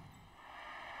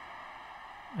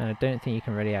 And I don't think you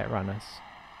can really outrun us.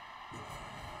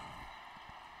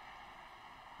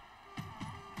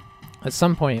 At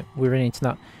some point, we really need to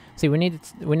knock... See, we need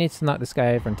to knock this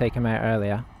guy over and take him out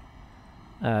earlier.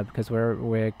 Because we're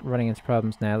running into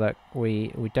problems now. Look,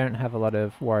 we don't have a lot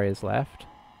of warriors left.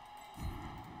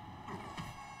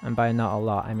 And by not a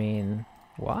lot, I mean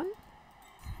 1?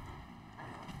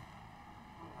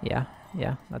 Yeah,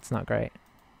 that's not great.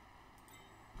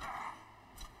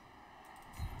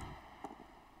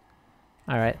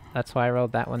 Alright, that's why I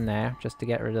rolled that one there, just to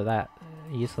get rid of that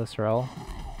useless roll.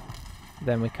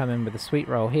 Then we come in with a sweet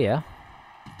roll here.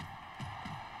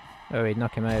 Oh, we'd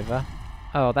knock him over.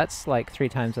 Oh, that's like 3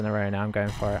 times in a row now. I'm going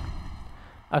for it.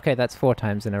 Okay, that's 4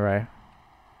 times in a row.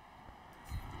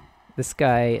 This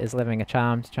guy is living a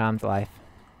charmed life.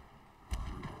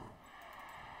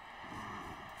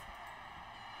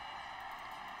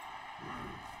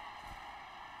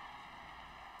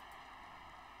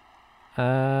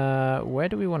 Where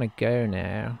do we want to go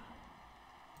now?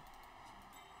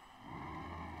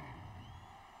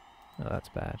 Oh, that's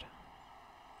bad.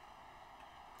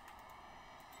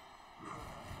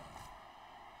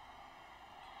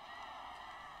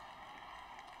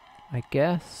 I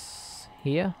guess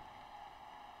here?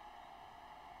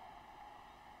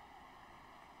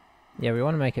 Yeah, we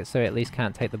want to make it so it at least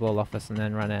can't take the ball off us and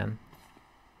then run in.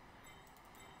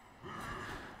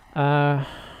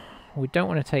 We don't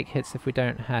want to take hits if we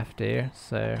don't have to,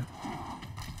 so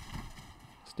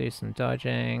let's do some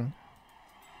dodging.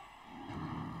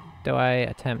 Do I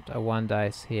attempt a 1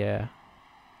 dice here?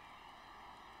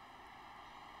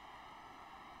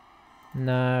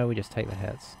 No, we just take the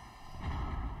hits.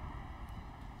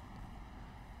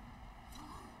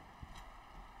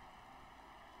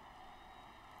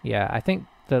 Yeah, I think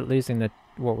that losing the,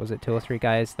 what was it, 2 or 3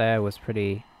 guys there was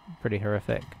pretty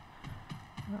horrific.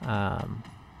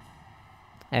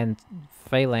 And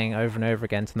failing over and over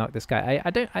again to knock this guy.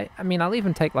 I mean, I'll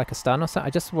even take like a stun or something. I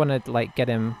just want to like get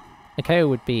him. A KO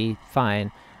would be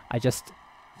fine.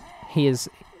 He is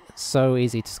so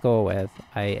easy to score with.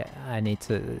 I need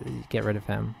to get rid of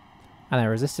him. And I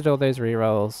resisted all those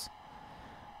rerolls.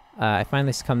 I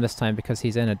finally succumbed this time because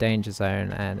he's in a danger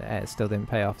zone and it still didn't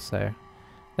pay off, so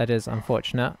that is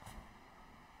unfortunate.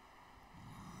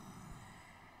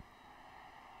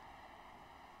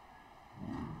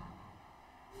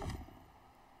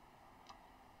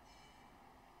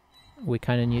 We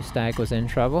kind of knew Stag was in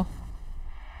trouble.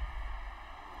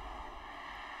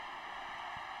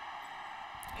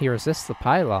 He resists the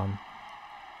pylon.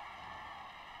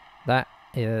 That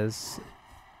is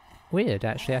weird,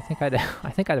 actually. I think I'd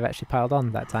have actually piled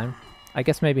on that time. I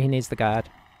guess maybe he needs the guard.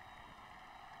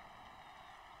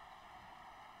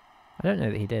 I don't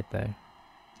know that he did, though.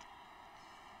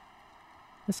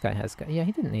 This guy has guard. Yeah,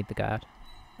 he didn't need the guard.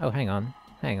 Oh, hang on.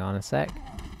 Hang on a sec.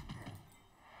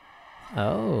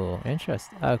 Oh,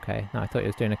 interesting. Okay, no, I thought he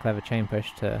was doing a clever chain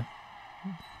push to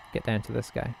get down to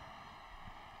this guy.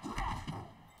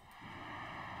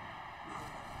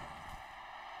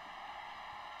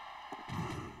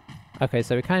 Okay,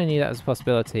 so we kind of knew that was a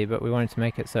possibility, but we wanted to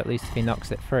make it so at least if he knocks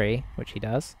it free, which he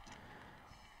does,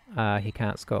 he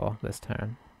can't score this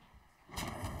turn.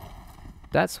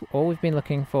 That's all we've been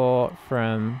looking for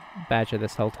from Badger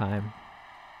this whole time.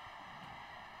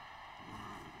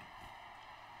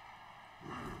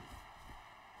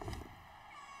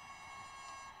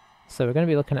 So we're going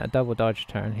to be looking at a double dodge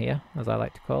turn here, as I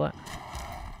like to call it.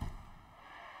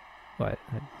 Well,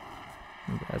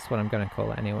 that's what I'm going to call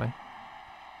it anyway.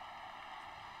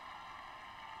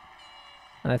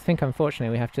 And I think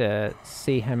unfortunately we have to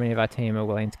see how many of our team are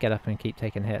willing to get up and keep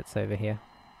taking hits over here.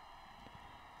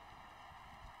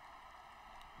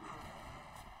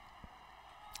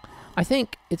 I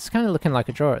think it's kind of looking like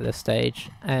a draw at this stage,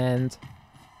 and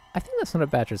I think that's not a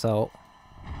bad result.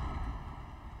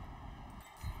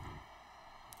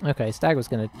 Okay, Stag was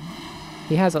gonna...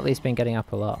 He has at least been getting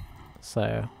up a lot,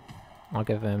 so I'll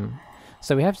give him...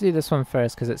 So we have to do this one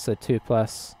first because it's a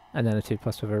 2+, and then a 2+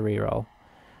 with a reroll,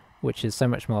 which is so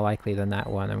much more likely than that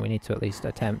one, and we need to at least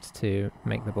attempt to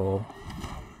make the ball.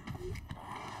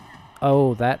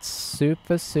 Oh, that's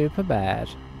super, super bad.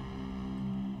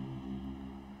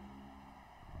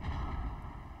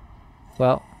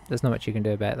 Well, there's not much you can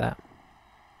do about that.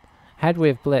 Had we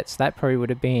have blitzed, that probably would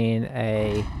have been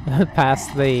a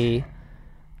past the...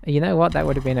 You know what? That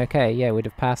would have been okay. Yeah, we'd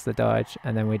have passed the dodge,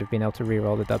 and then we'd have been able to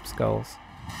reroll the dub skulls.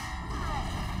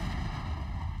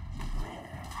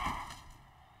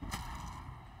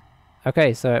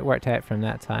 Okay, so it worked out from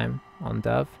that time on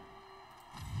Dove.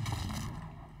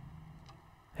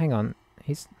 Hang on,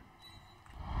 he's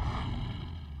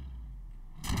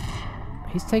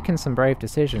taken some brave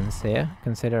decisions here,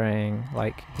 considering,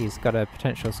 like, he's got a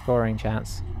potential scoring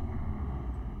chance.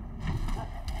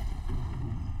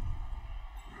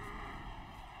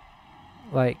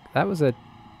 Like, that was a...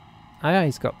 I know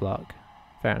he's got block.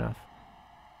 Fair enough.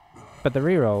 But the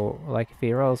reroll, like, if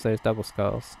he rolls those double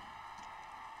skulls...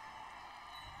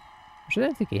 Which I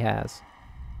don't think he has.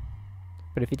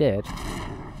 But if he did...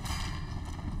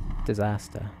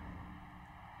 Disaster.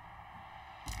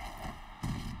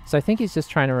 So I think he's just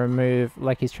trying to remove...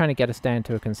 Like, he's trying to get us down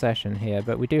to a concession here,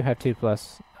 but we do have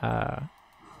 2+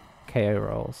 KO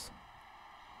rolls.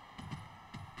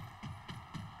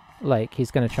 Like, he's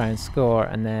going to try and score,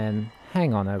 and then...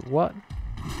 Hang on, what?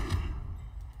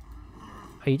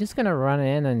 Are you just gonna run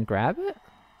in and grab it?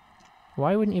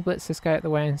 Why wouldn't you blitz this guy out the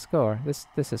way and score? This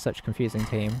is such a confusing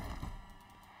team.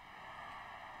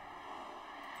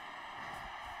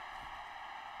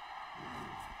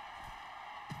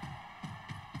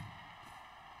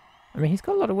 I mean, he's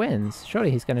got a lot of wins. Surely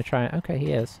he's gonna try... Okay,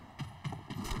 he is.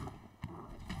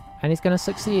 And he's gonna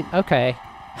succeed. Okay.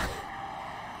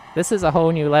 This is a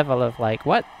whole new level of like,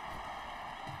 what?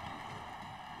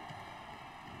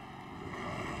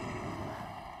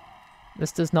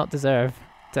 This does not deserve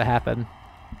to happen.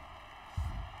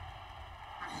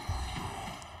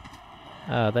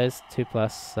 Oh, those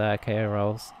 2+ KO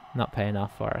rolls not paying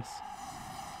off for us.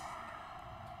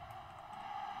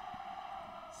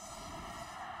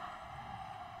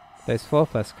 Those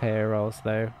 4+ KO rolls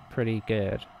though, pretty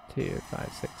good. 2,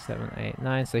 5, 6, 7, 8,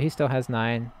 9. So he still has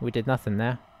 9. We did nothing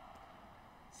there.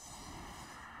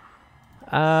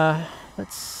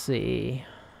 Let's see.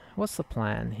 What's the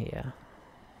plan here?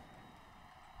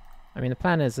 I mean, the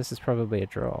plan is this is probably a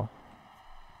draw.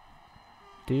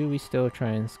 Do we still try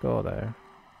and score though?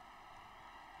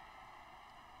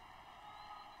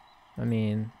 I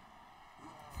mean,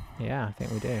 yeah, I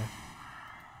think we do.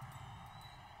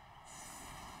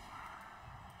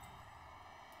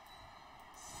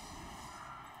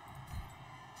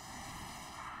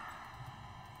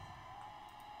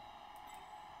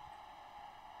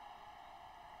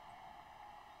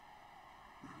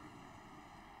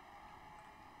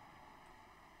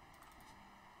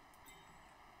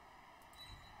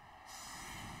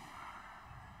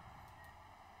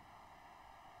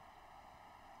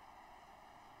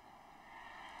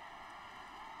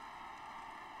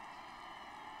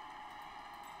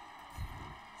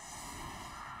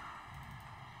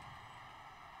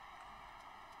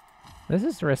 This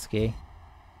is risky,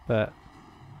 but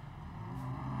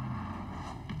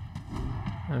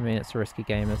I mean, it's a risky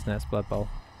game, isn't it? It's Blood Bowl.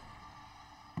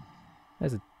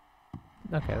 There's a...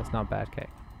 Okay, that's not a bad kick.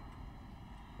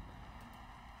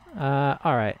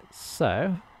 Alright,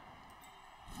 so...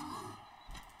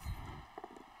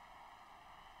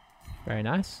 Very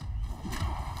nice.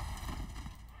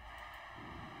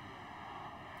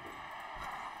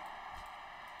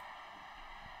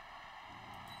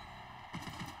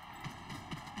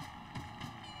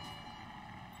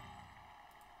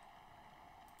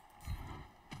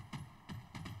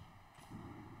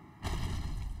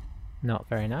 Not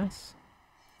very nice.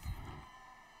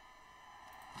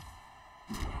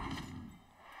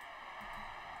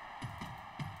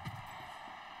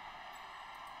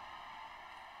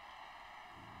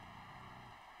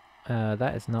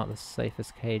 That is not the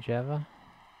safest cage ever.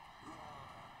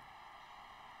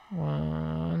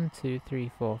 1, 2,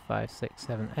 3, 4, 5, 6,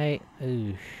 7, 8.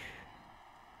 Oosh.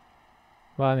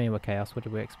 Well, I mean, we're chaos. What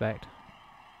did we expect?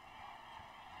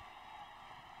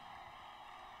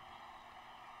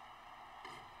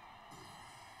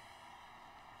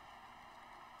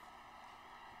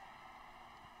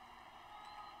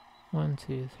 One,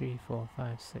 2, 3, 4,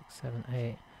 5, 6, 7,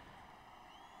 8.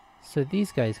 So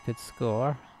these guys could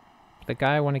score. The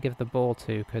guy I want to give the ball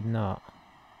to could not.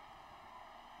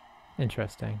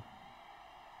 Interesting.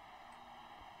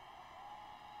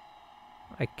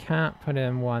 I can't put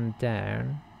him one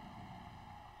down.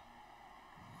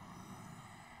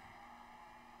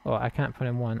 Or I can't put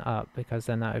him one up because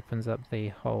then that opens up the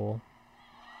hole.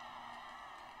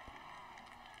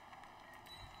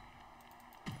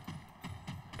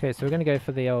 Okay, so we're going to go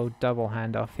for the old double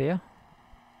handoff here.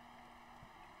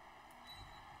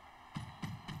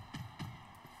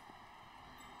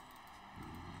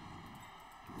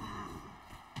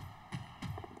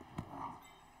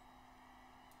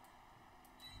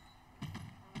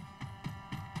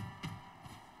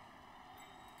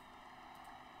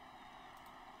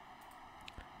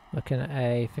 Looking at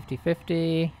a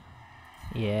 50-50.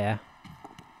 Yeah.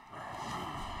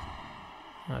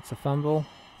 That's a fumble.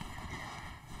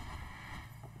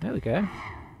 There we go.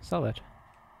 Solid.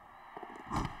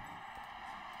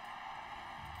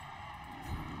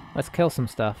 Let's kill some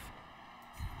stuff.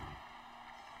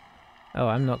 Oh,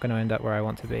 I'm not going to end up where I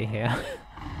want to be here.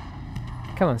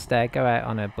 Come on, Stag, go out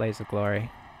on a blaze of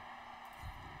glory.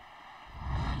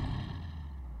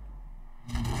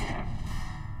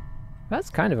 That's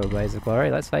kind of a blaze of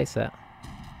glory, let's face it.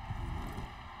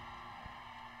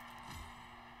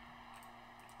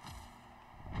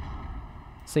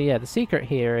 So yeah, the secret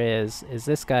here is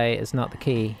this guy is not the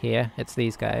key here, it's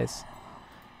these guys.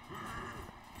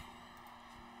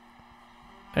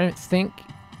 I don't think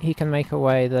he can make a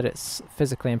way that it's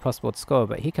physically impossible to score,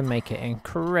 but he can make it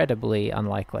incredibly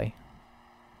unlikely.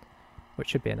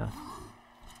 Which should be enough.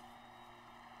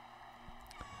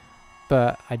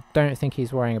 but I don't think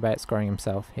he's worrying about scoring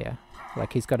himself here.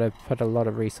 Like, he's got to put a lot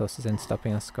of resources in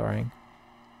stopping us scoring.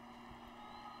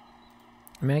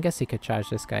 I mean, I guess he could charge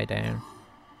this guy down.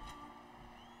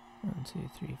 1, 2,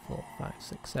 3, 4, 5,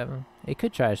 6, 7. He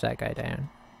could charge that guy down.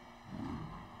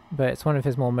 But it's one of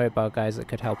his more mobile guys that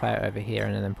could help out over here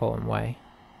in an important way.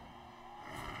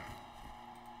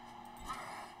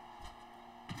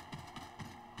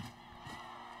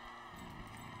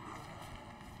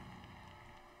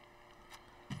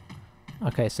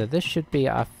 Okay, so this should be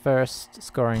our first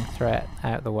scoring threat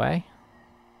out of the way.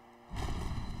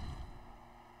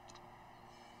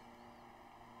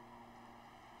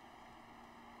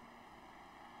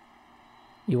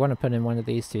 You want to put in one of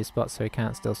these two spots so he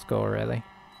can't still score, really.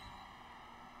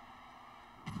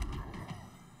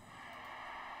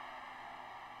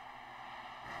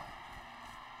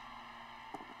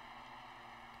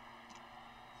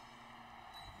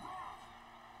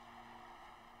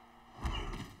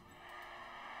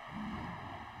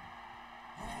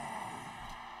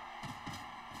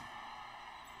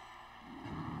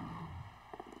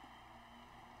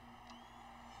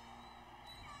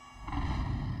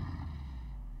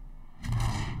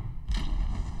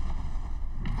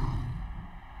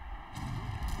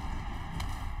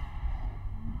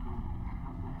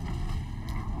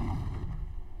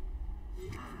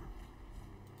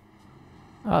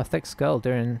 Oh, thick skull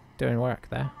doing work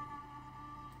there.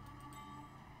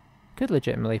 Could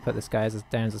legitimately put this guy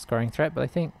down as a scoring threat, but I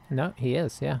think no, he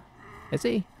is. Yeah, is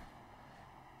he?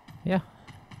 Yeah.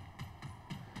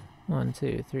 1,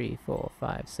 2, 3, 4,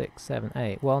 5, 6, 7,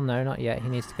 8. Well, no, not yet. He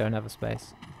needs to go another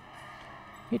space.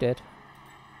 He did.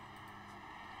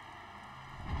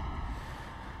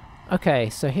 Okay,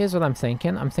 so here's what I'm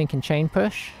thinking. I'm thinking chain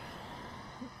push.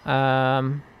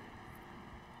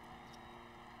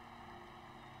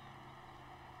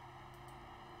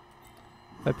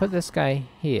 If I put this guy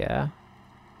here,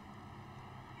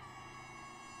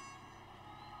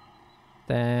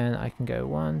 then I can go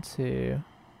 1, 2,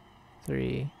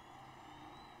 3,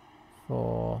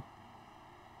 4,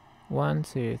 1,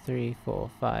 2, 3, 4,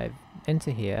 5 into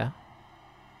here.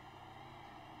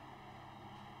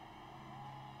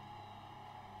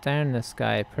 Down this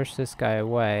guy, push this guy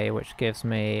away, which gives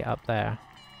me up there.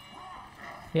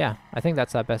 Yeah, I think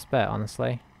that's our best bet,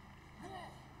 honestly.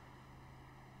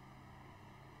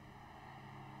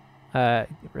 It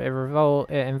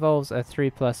involves a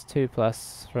 3+,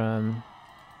 2+ from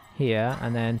here,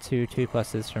 and then 2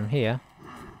 2+s from here.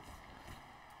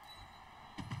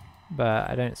 But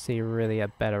I don't see really a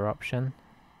better option.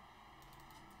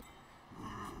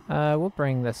 We'll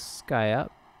bring this guy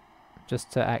up, just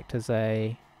to act as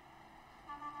a,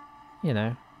 you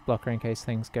know, blocker in case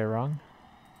things go wrong.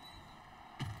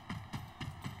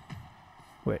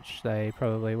 Which they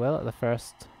probably will at the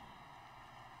first.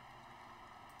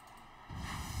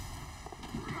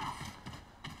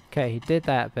 Okay, he did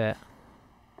that bit.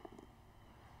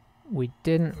 We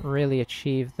didn't really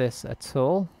achieve this at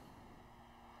all.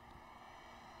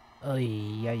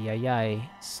 Ay, ay, ay, ay.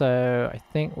 So I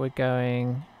think we're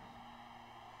going...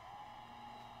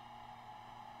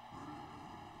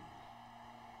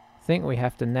 I think we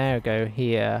have to now go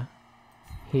here,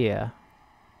 here.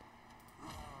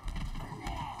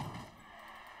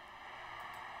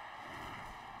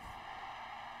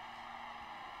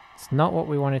 It's not what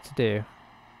we wanted to do.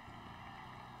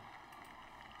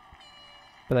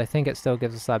 But I think it still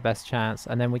gives us our best chance.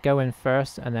 And then we go in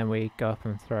first, and then we go up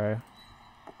and throw.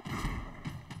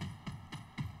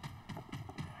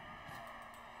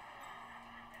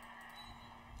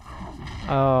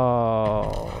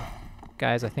 Oh,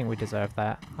 guys, I think we deserve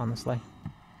that, honestly.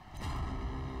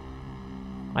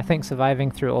 I think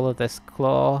surviving through all of this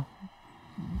claw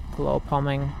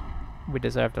palming, we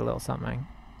deserved a little something.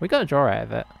 We got a draw out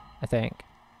of it, I think.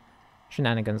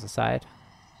 Shenanigans aside.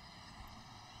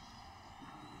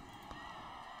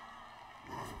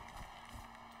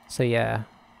 So yeah,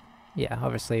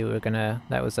 obviously we were gonna,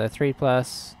 that was a 3+,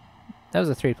 that was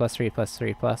a 3+, 3+,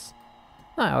 3+.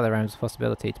 Not out of the realms of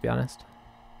possibility, to be honest.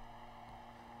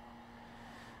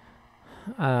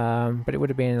 But it would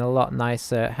have been a lot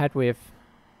nicer had we have,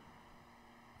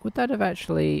 would it have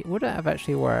actually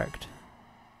worked?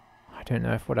 I don't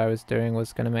know if what I was doing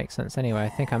was gonna make sense anyway. I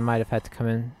think I might have had to come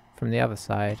in from the other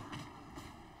side.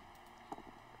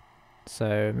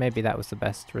 So maybe that was the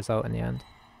best result in the end.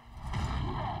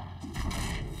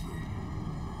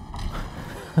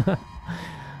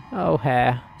 Oh,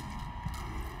 hair.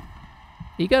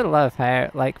 You gotta love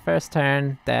hair. Like, first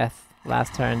turn, death.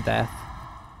 Last turn, death.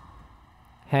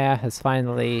 Hair has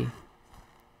finally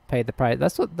paid the price.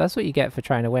 That's what you get for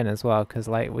trying to win as well, because,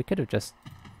 like, we could have just,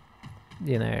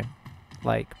 you know,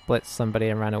 like blitzed somebody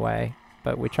and ran away.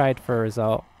 But we tried for a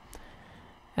result,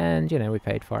 and you know, we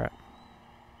paid for it.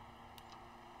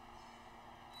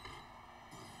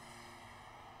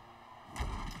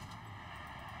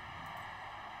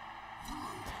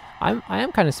 I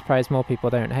am kind of surprised more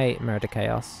people don't hate Murder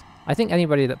Chaos. I think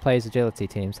anybody that plays agility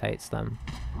teams hates them.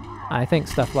 I think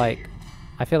stuff like,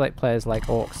 I feel like players like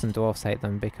Orcs and Dwarfs hate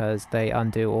them because they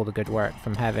undo all the good work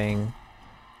from having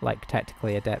like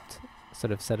tactically adept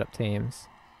sort of set up teams.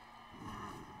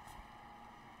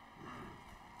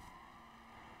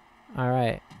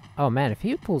 Alright. Oh man, if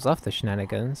he pulls off the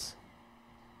shenanigans,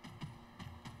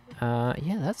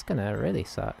 yeah, that's gonna really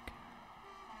suck.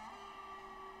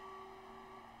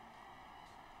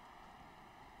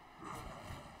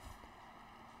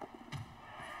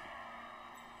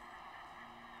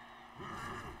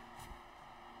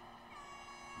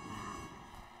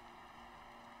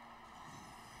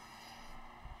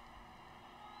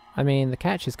 I mean, the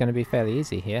catch is going to be fairly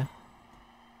easy here.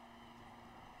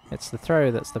 It's the throw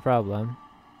that's the problem.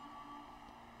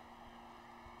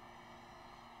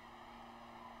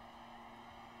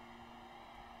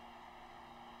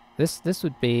 This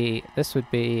would be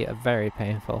a very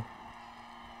painful.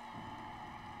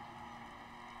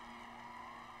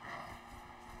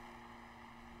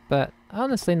 But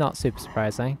honestly not super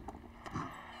surprising.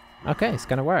 Okay, it's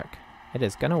gonna work. It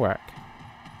is gonna work.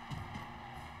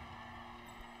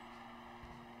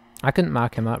 I couldn't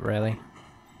mark him up, really.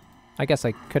 I guess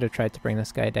I could have tried to bring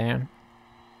this guy down.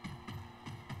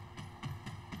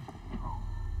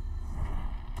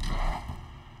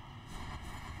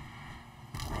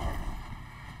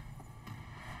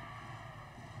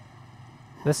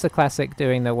 This is the classic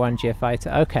doing the one GFI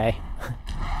to... Okay.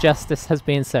 Justice has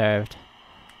been served.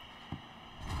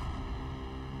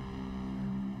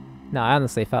 No, I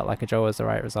honestly felt like a draw was the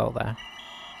right result there.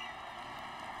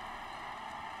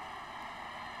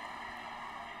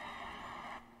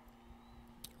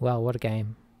 Well, what a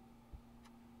game.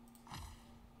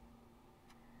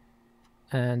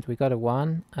 And we got a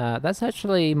 1. That's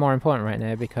actually more important right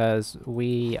now because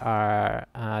we are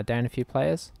down a few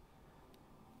players.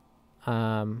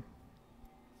 Dove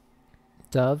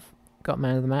got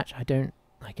man of the match. I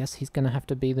guess he's gonna have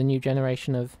to be the new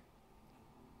generation of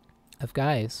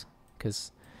guys,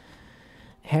 because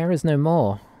Hare is no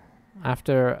more.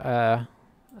 After an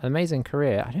amazing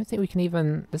career, I don't think we can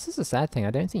even... This is a sad thing.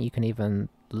 I don't think you can even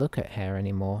look at Hare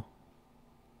anymore.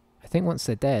 I think once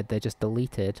they're dead, they're just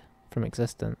deleted from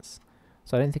existence.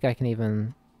 So I don't think I can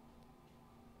even...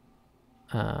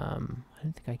 I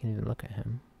don't think I can even look at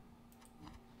him.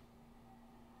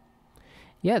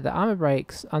 Yeah, the armor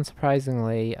breaks,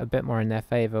 unsurprisingly, a bit more in their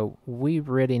favor. We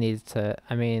really needed to...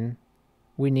 I mean,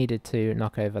 we needed to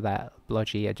knock over that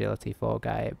blodgy agility 4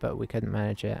 guy, but we couldn't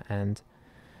manage it, and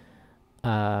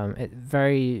it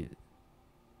very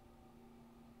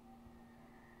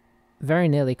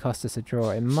nearly cost us a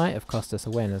draw. It might have cost us a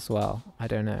win as well. I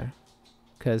don't know,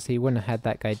 because he wouldn't have had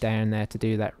that guy down there to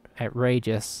do that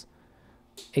outrageous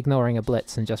ignoring a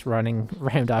blitz and just running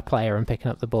around our player and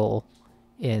picking up the ball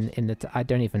in the... I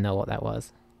don't even know what that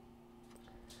was.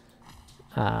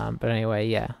 But anyway,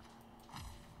 yeah.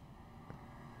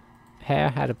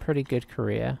 Hare had a pretty good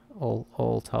career,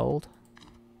 all told.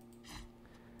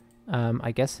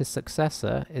 I guess his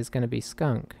successor is going to be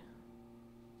Skunk.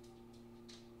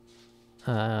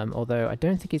 Although I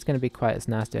don't think he's going to be quite as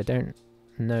nasty. I don't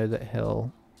know that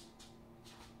he'll...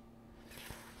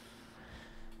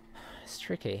 It's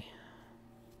tricky.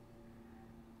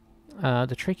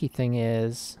 The tricky thing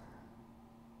is...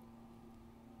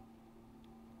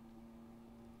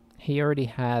 He already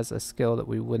has a skill that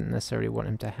we wouldn't necessarily want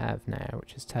him to have now,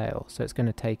 which is Tail. So it's going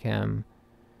to take him...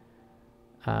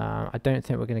 I don't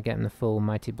think we're going to get him the full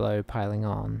Mighty Blow piling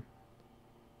on.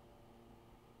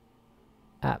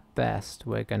 At best,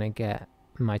 we're going to get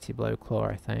Mighty Blow Claw,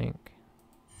 I think.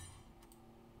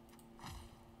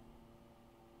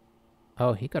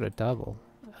 Oh, he got a double.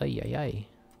 Ay, ay, ay.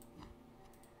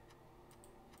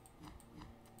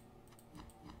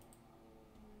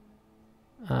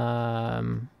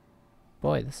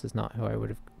 Boy, this is not who I would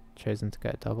have chosen to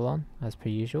get a double on, as per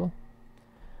usual.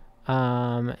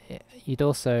 You'd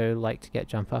also like to get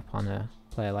jump up on a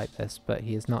player like this, but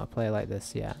he is not a player like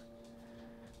this yet.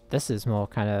 This is more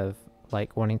kind of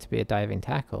like wanting to be a diving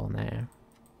tackle now.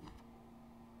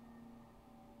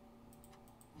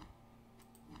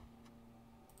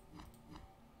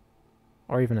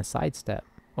 Or even a sidestep.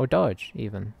 Or dodge,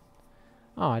 even.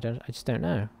 Oh, I just don't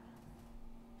know.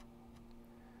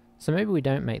 So maybe we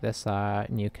don't make this our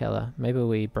new killer. Maybe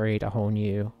we breed a whole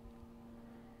new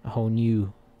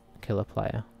killer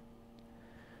player.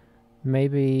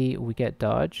 Maybe we get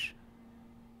dodge,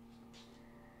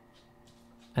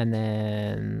 and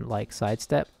then like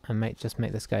sidestep and just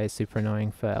make this guy super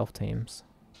annoying for elf teams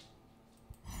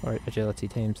or agility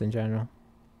teams in general.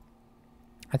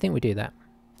 I think we do that.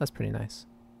 That's pretty nice.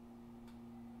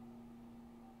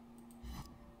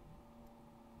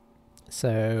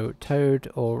 So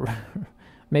Toad or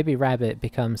maybe Rabbit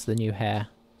becomes the new hare.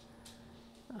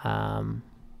 I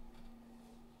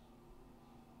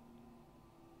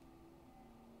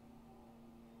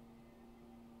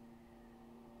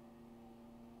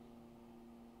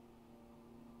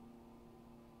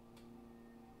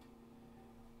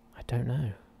don't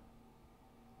know.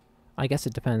 I guess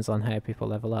it depends on how people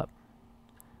level up.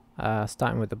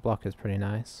 Starting with the block is pretty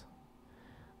nice.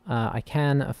 I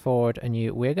can afford a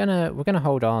new. We're gonna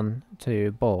hold on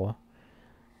to Boar,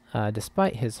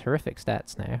 despite his horrific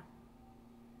stats now.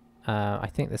 I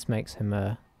think this makes him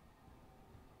a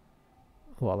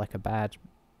like a bad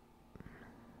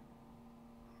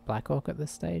Black Orc at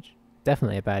this stage.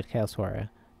 Definitely a bad Chaos Warrior,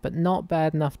 but not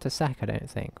bad enough to sack. I don't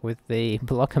think with the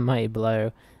block and mighty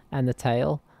blow and the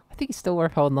tail. I think he's still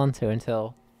worth holding on to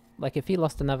until, like, if he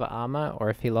lost another armor or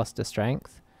if he lost a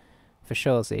strength, for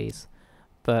sure Z's.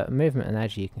 But movement and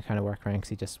edge you can kind of work around because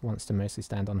he just wants to mostly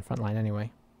stand on the front line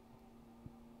anyway.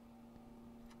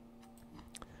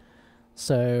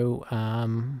 So,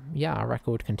 yeah, our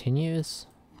record continues.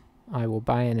 I will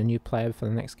buy in a new player for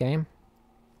the next game.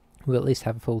 We'll at least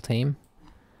have a full team.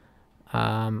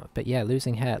 But yeah,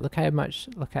 losing hare. Look at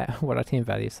what our team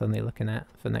value is suddenly looking at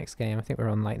for the next game. I think we're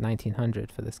on like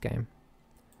 1900 for this game.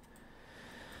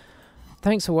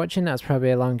 Thanks for watching. That was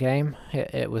probably a long game.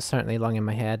 It was certainly long in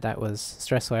my head. That was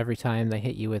stressful every time they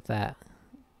hit you with that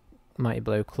mighty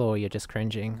blow claw. You're just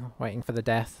cringing, waiting for the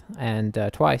death. And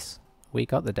twice we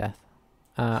got the death.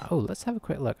 Oh, let's have a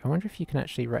quick look. I wonder if you can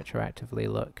actually retroactively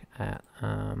look at...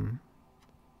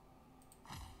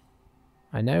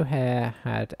 I know Hare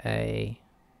had a...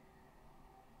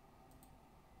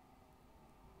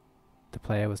 The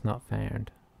player was not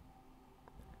found.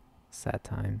 Sad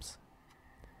times.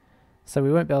 So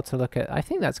we won't be able to look at... I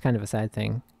think that's kind of a sad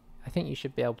thing. I think you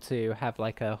should be able to have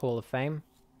like a Hall of Fame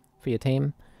for your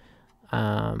team.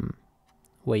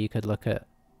 Where you could look at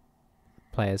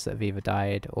players that have either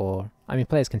died or... I mean,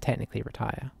 players can technically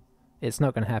retire. It's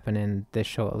not going to happen in this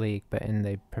short league, but in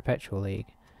the Perpetual League,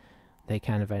 they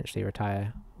can eventually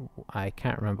retire. I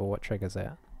can't remember what triggers it.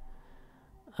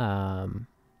 But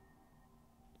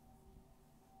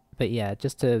yeah,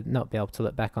 just to not be able to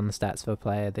look back on the stats of a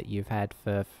player that you've had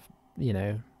for, you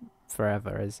know,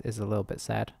 forever is a little bit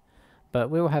sad. But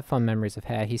we will have fond memories of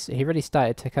Hare. He really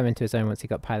started to come into his own once he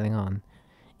got piling on,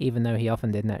 even though he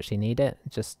often didn't actually need it.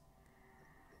 Just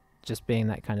being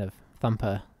that kind of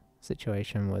thumper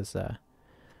situation was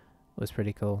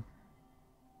pretty cool.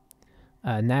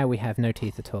 Now we have no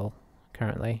teeth at all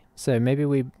currently, so maybe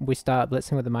we start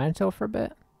blitzing with the Minotaur for a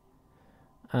bit.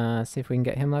 See if we can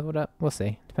get him leveled up. We'll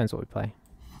see. Depends what we play.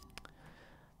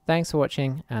 Thanks for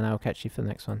watching, and I'll catch you for the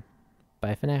next one.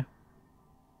 Bye for now.